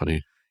cool.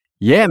 Funny.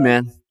 Yeah,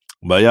 man.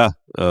 But yeah,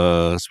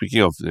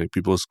 speaking of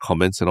people's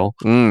comments and all,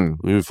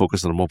 we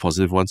focus on the more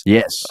positive ones.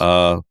 Yes.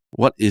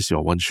 What is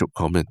your one shook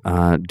comment?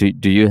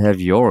 Do you have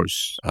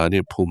yours? I need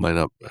to pull mine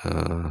up.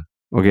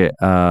 Okay.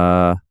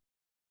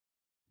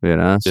 Wait.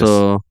 Yes.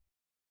 So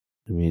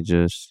let me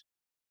just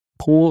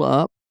pull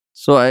up.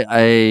 So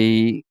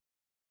there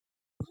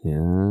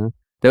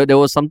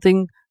was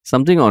something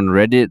on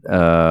Reddit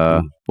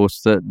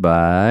posted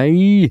by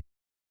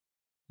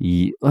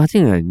I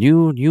think a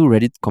new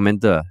Reddit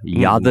commenter,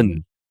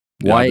 Yarden.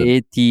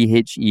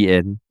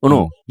 Yathen. Oh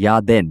no,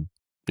 Yarden.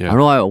 Yeah. I don't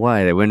know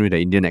why I went with the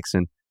Indian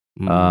accent.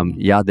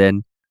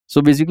 Yarden.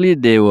 So basically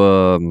they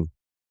were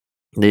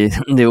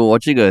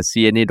watching a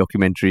CNA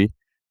documentary,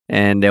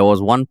 and there was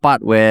one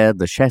part where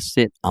the chef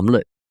said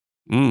omelette.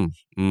 And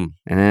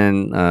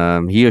then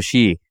he or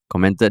she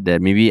commented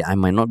that maybe I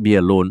might not be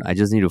alone. I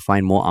just need to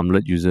find more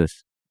omelette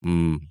users.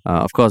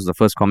 Of course, the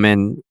first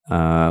comment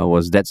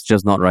was that's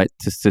just not right.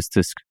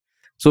 Tisk.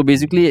 So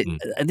basically,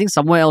 I think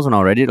somewhere else on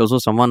our Reddit also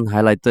someone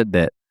highlighted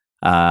that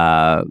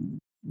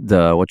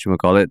the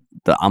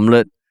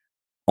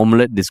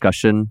omelette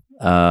discussion.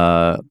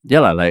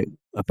 Like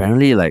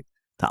apparently like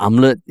the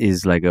omelette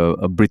is like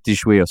a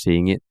British way of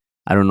saying it.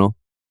 I don't know,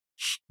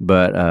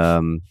 but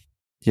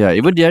yeah,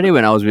 even the other day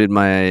when I was with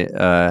my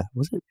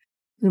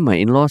my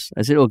in-laws,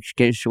 I said, why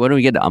don't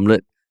we get the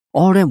omelette?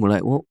 All of them were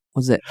like,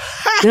 what's that?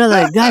 They're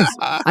like, guys,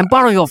 I'm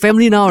part of your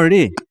family now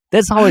already.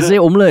 That's how I say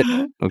omelette.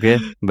 Okay,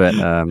 but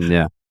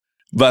yeah.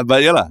 But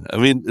yeah, I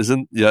mean,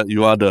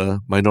 you are the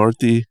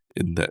minority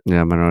in that.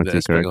 Yeah, minority,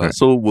 correct.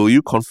 So will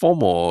you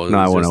conform or no?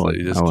 I won't.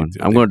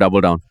 I'm going to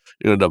double down.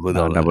 You're going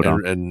to double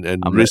down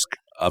and risk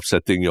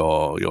upsetting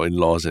your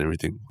in-laws and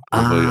everything.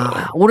 over your...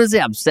 What is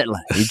it upset lah?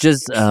 It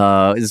just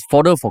it's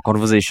fodder for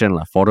conversation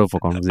lah. Fodder for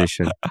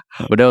conversation.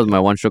 But that was my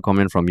one shot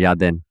comment from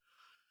Yaden.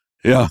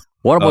 Yeah.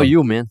 What about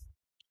you, man?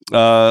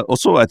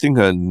 Also, I think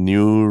a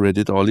new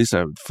Reddit, or at least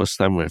first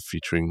time we're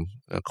featuring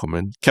a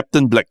comment.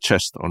 Captain Black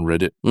Chest on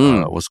Reddit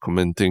was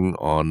commenting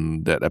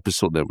on that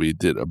episode that we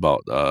did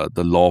about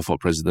the law for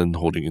president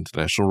holding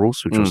international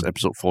roles, which was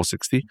episode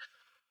 460.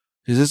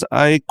 He says,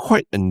 I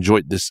quite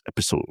enjoyed this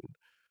episode.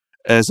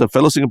 As a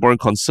fellow Singaporean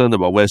concerned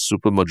about where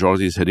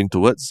supermajority is heading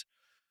towards,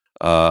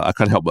 I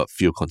can't help but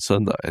feel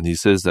concerned. And he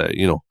says that,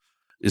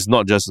 it's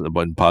not just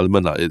about in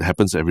parliament. It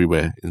happens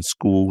everywhere, in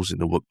schools, in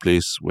the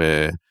workplace,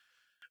 where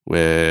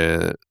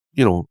the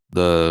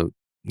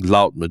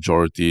loud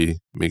majority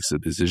makes the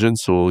decision.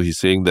 So he's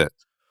saying that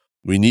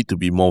we need to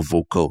be more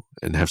vocal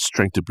and have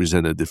strength to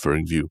present a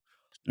differing view.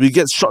 If we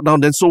get shot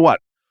down, then so what?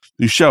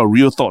 We share our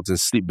real thoughts and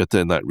sleep better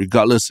at night,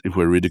 regardless if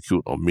we're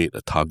ridiculed or made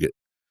a target.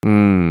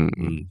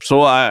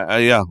 So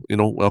I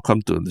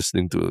welcome to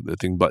listening to the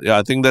thing. But yeah,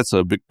 I think that's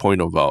a big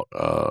point about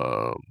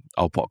our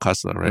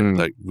podcast, right?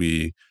 Like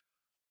we,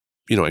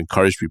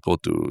 encourage people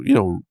to,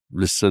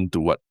 listen to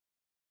what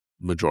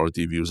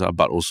majority views are,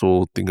 but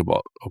also think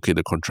about, okay,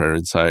 the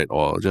contrarian side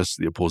or just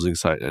the opposing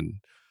side, and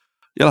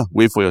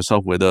weigh for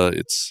yourself whether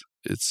it's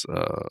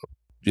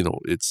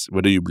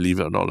whether you believe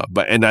it or not.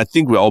 And I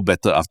think we're all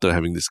better after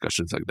having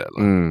discussions like that,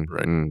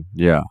 right?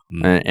 Yeah.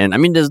 And I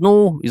mean, it's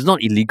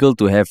not illegal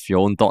to have your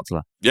own thoughts.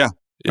 Yeah.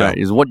 Right?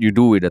 It's what you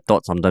do with the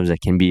thoughts sometimes that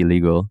can be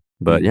illegal.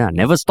 But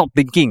never stop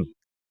thinking.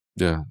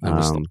 Yeah,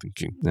 never stop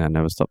thinking. Yeah,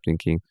 never stop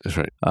thinking. That's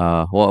right.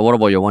 What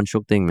about your one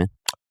shook thing, man?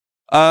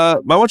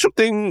 My one shook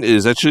thing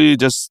is actually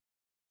just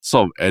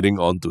sort of adding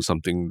on to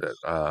something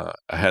that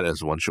I had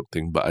as one shook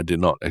thing, but I did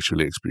not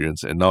actually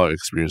experience. And now I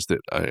experienced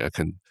it. I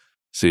can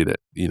say that,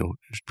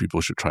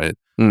 people should try it.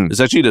 It's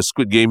actually the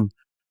Squid Game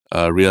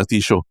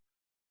reality show.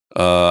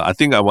 I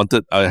think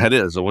I had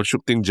it as a one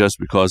shook thing just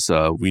because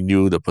we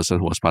knew the person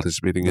who was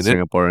participating in it.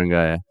 Singaporean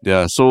guy.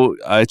 Yeah, so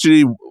I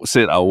actually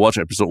said I'll watch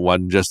episode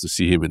 1 just to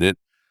see him in it.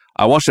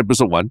 I watched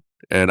episode 1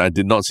 and I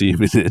did not see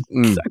him in it.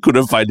 I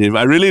couldn't find him.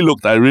 I really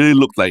looked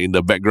like in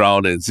the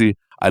background and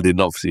I did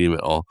not see him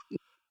at all.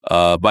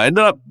 But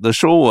ended up the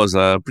show was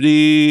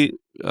pretty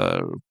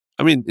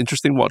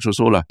interesting watch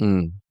also lah.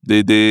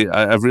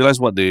 I've realized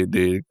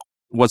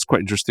what's quite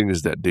interesting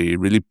is that they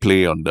really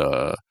play on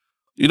the,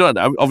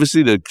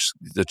 obviously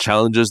the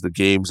challenges, the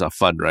games are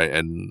fun, right?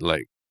 And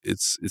like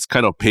it's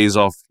kind of pays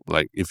off.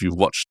 Like if you've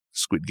watched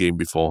Squid Game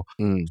before,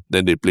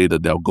 then they play the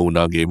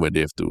Dalgona game where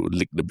they have to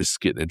lick the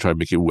biscuit and try and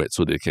make it wet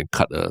so they can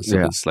cut a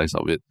certain slice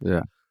of it.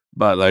 Yeah.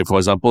 But like for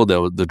example,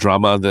 there was the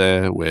drama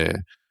there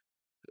where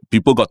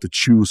people got to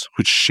choose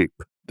which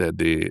shape that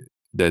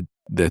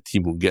their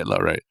team will get,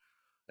 right?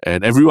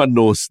 And everyone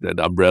knows that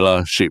the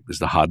umbrella shape is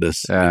the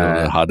hardest,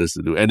 the hardest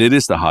to do. And it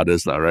is the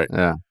hardest, right?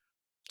 Yeah.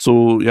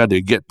 So,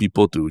 they get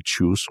people to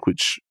choose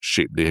which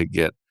shape they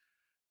get.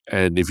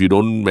 And if you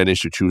don't manage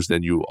to choose,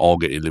 then you all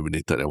get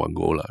eliminated at one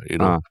go,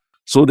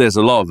 So there's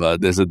a lot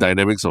of, there's a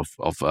dynamics of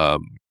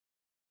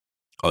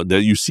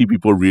that you see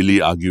people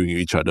really arguing with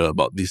each other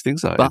about these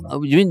things. But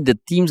you mean the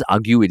teams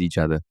argue with each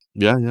other?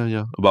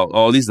 Yeah. About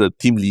all these, the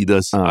team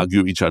leaders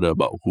argue with each other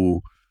about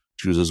who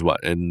chooses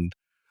what. And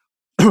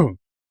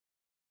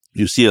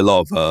you see a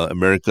lot of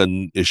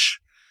American-ish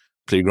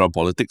playground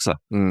politics.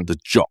 The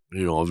jock,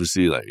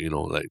 obviously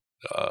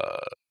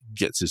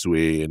gets his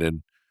way, and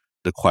then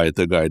the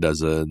quieter guy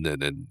doesn't,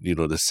 and then,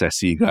 the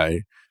sassy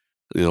guy,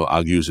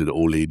 argues with the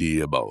old lady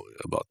about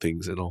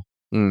things and all.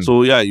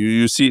 So yeah,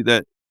 you see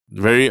that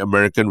very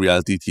American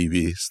reality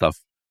TV stuff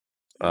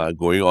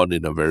going on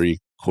in a very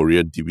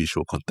Korean TV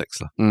show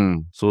context.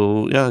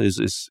 So yeah,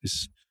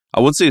 it's I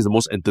wouldn't say it's the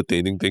most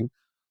entertaining thing,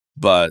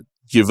 but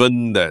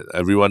given that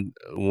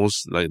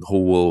almost like the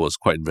whole world was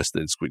quite invested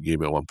in Squid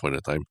Game at one point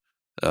in time,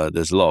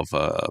 there's a lot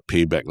of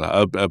payback,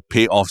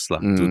 payoffs to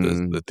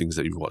the things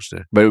that you've watched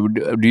there. But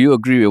do you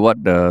agree with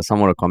what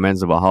some of the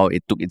comments about how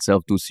it took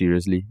itself too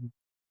seriously?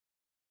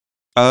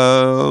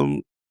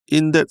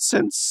 In that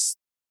sense,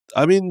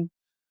 I mean,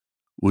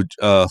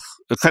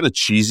 kind of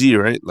cheesy,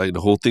 right? Like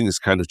the whole thing is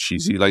kind of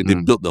cheesy. Like they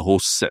built the whole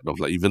set of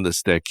like even the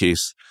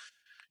staircase,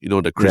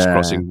 the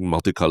crisscrossing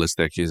multicolored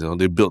staircase.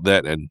 They built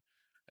that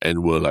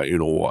and were like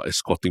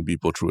escorting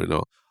people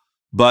through.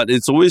 But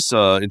it's always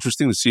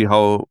interesting to see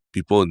how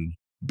people in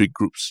big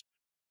groups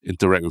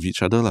interact with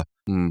each other.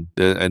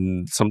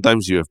 And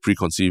sometimes you have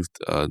preconceived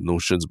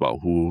notions about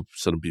who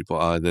certain people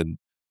are, and then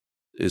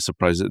it's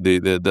surprising.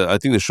 I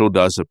think the show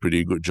does a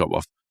pretty good job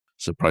of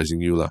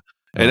surprising you.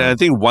 And I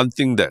think one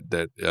thing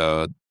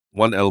that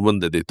one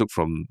element that they took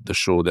from the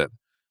show that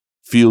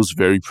feels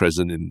very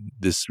present in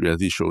this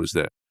reality show is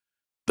that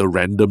the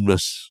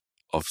randomness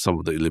of some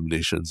of the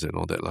eliminations and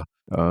all that.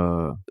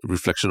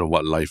 Reflection of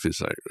what life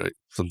is like, right?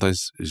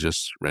 Sometimes it's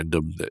just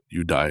random that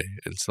you die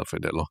and stuff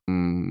like that.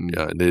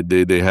 Yeah, and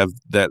they have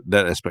that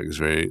aspect is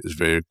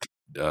very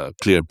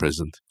clear and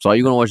present. So are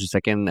you going to watch the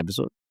second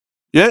episode?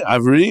 Yeah,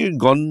 I've already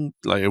gone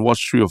and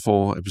watched 3 or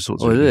 4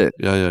 episodes. Oh, is already. it?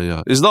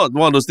 Yeah. It's not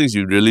one of those things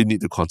you really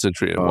need to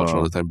concentrate and watch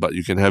all the time, but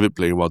you can have it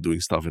playing while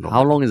doing stuff and all.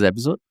 How long is the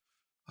episode?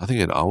 I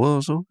think an hour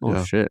or so.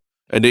 Oh, shit.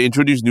 And they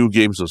introduced new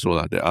games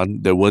also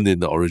that weren't in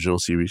the original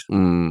series.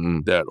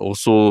 That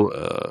also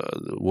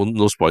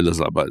no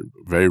spoilers but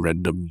very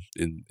random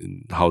in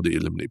how they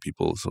eliminate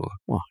people. So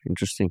wow,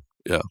 interesting.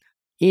 Yeah,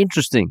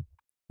 interesting.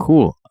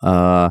 Cool.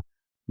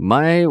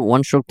 My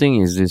one show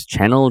thing is this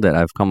channel that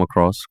I've come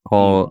across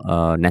called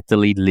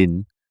Natalie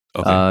Lynn.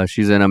 Okay.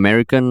 She's an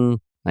American,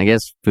 I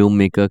guess,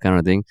 filmmaker kind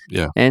of thing.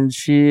 Yeah. And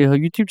her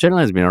YouTube channel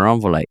has been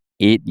around for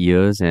 8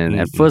 years. And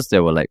at first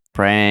there were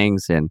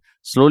pranks, and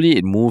slowly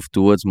it moved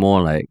towards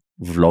more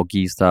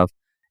vloggy stuff.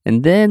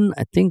 And then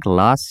I think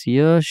last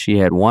year she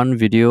had one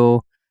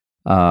video.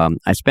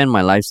 I spent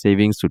my life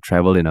savings to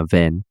travel in a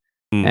van.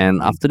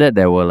 And after that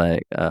there were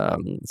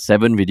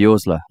 7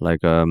 videos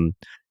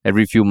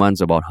every few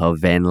months about her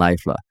van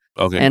life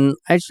Okay. And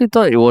I actually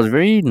thought it was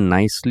very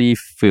nicely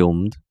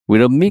filmed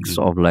with a mix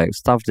of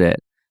stuff that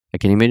I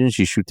can imagine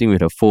she's shooting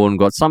with her phone.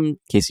 Got some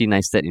Casey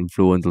Neistat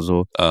influence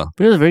also. But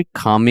it was very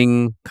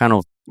calming, kind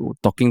of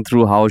talking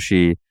through how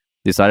she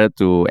decided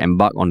to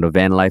embark on the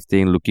van life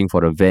thing, looking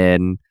for the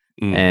van.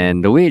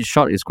 And the way it's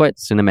shot is quite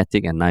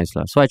cinematic and nice.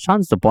 So I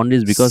chanced upon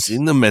this because...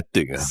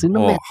 Cinematic?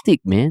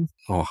 man.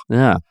 Oh.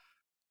 Yeah.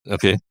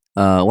 Okay.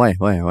 Why,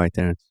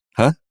 Terence?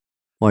 Huh?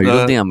 Why, you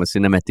don't think I'm a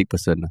cinematic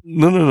person?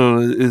 No.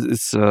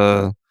 It's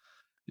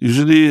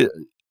usually...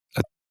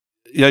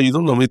 you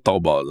don't normally talk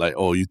about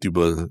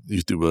YouTuber,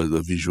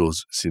 the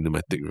visuals,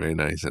 cinematic, very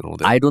nice and all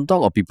that. I don't talk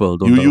about people.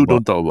 You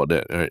don't talk about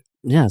that, right?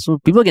 Yeah, so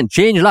people can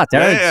change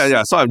Terence.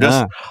 Yeah. So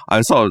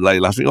I'm sort of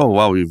laughing. Oh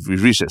wow, we've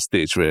reached that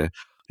stage where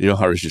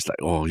Harish is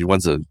he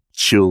wants a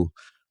chill,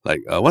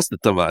 what's the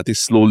term? I think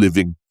slow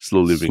living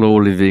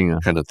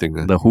kind of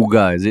thing. The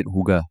Huga, is it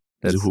Huga?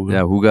 Is it Huga?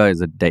 Yeah, Huga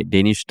is a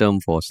Danish term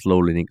for slow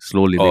living.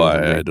 Oh,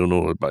 I don't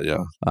know, but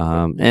yeah.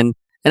 And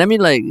I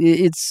mean,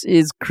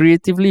 it's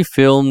creatively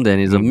filmed, and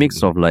it's a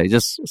mix of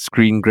just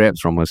screen grabs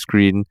from a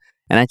screen.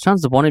 And I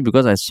chanced upon it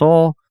because I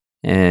saw,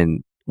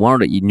 and one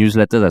of the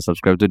newsletters I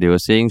subscribed to, they were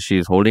saying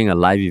she's holding a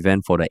live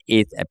event for the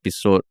 8th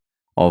episode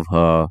of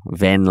her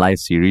van life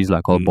series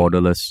called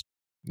Borderless.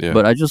 Yeah.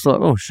 But I just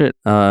thought, oh shit,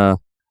 I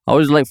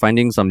always like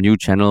finding some new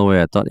channel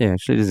where I thought, yeah,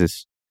 actually this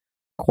is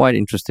quite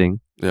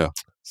interesting. Yeah.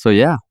 So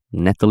yeah,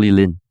 Natalie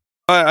Lynn.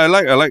 I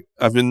like,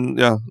 I've been,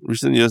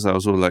 recent years I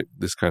also like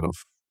this kind of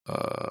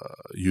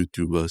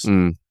YouTubers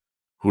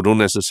who don't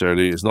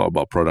necessarily, it's not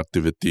about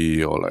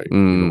productivity or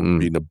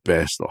being the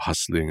best or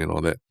hustling and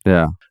all that.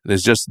 Yeah. And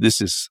it's just, this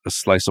is a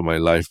slice of my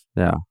life.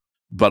 Yeah.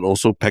 But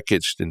also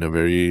packaged in a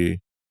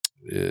very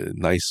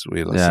nice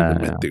way,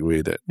 cinematic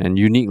way and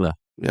unique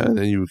Yeah,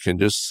 then you can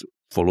just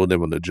follow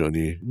them on the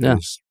journey. Yeah.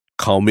 It's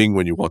calming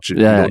when you watch it.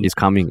 Yeah, it's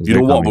calming. You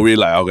don't walk away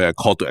okay, a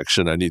call to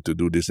action, I need to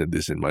do this and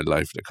this in my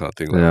life, that kind of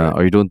thing. Yeah,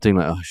 or you don't think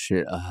oh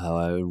shit,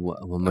 what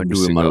am I doing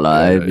with my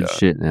life and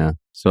shit. Yeah.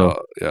 So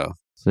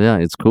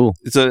it's cool.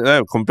 It's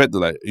compared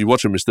to you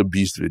watch a Mr.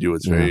 Beast video,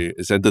 it's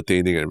it's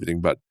entertaining and everything,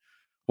 but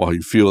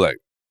you feel it's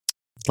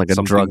like a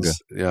drug.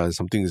 Yeah,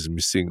 something is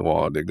missing.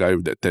 Wow, the guy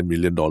with that $10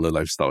 million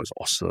lifestyle is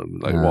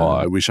awesome. Wow,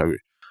 I wish I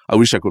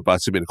could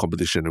participate in a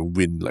competition and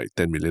win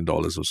 $10 million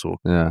or so.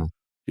 Yeah.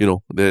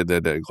 They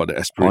got the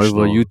aspiration.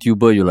 Or if a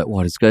YouTuber, you're like,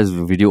 wow, this guy's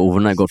video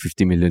overnight got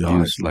 50 million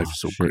views. His life is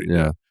so great.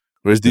 Yeah.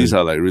 Whereas these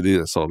are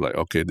really sort of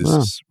okay, this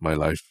is my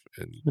life,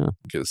 and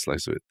get a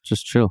slice of it.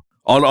 Just chill.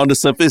 On the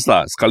surface,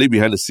 Scully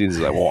behind the scenes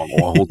is wow, a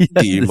whole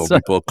team of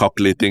people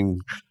calculating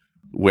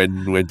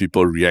when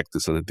people react to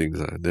certain things.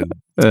 Then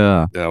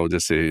I would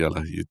just say,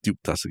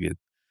 YouTube us again.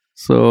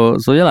 So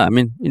I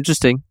mean,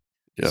 interesting.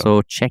 Yeah.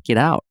 So check it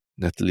out.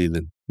 Natalie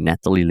Lynn.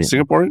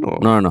 Singaporean or?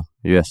 No,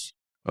 US.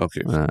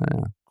 Okay.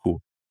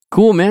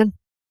 Cool, man.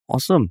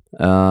 Awesome.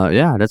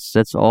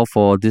 That's all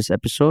for this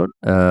episode.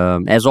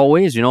 As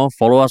always,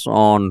 follow us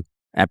on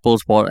Apple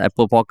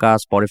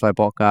Podcast, Spotify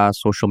Podcast,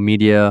 social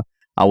media,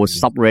 our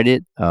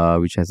subreddit,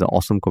 which has an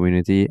awesome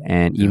community,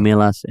 and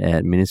email us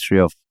at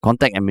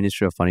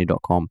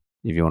contact@ministryoffunny.com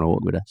if you want to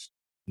work with us.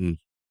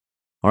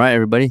 All right,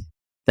 everybody.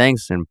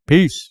 Thanks and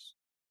peace.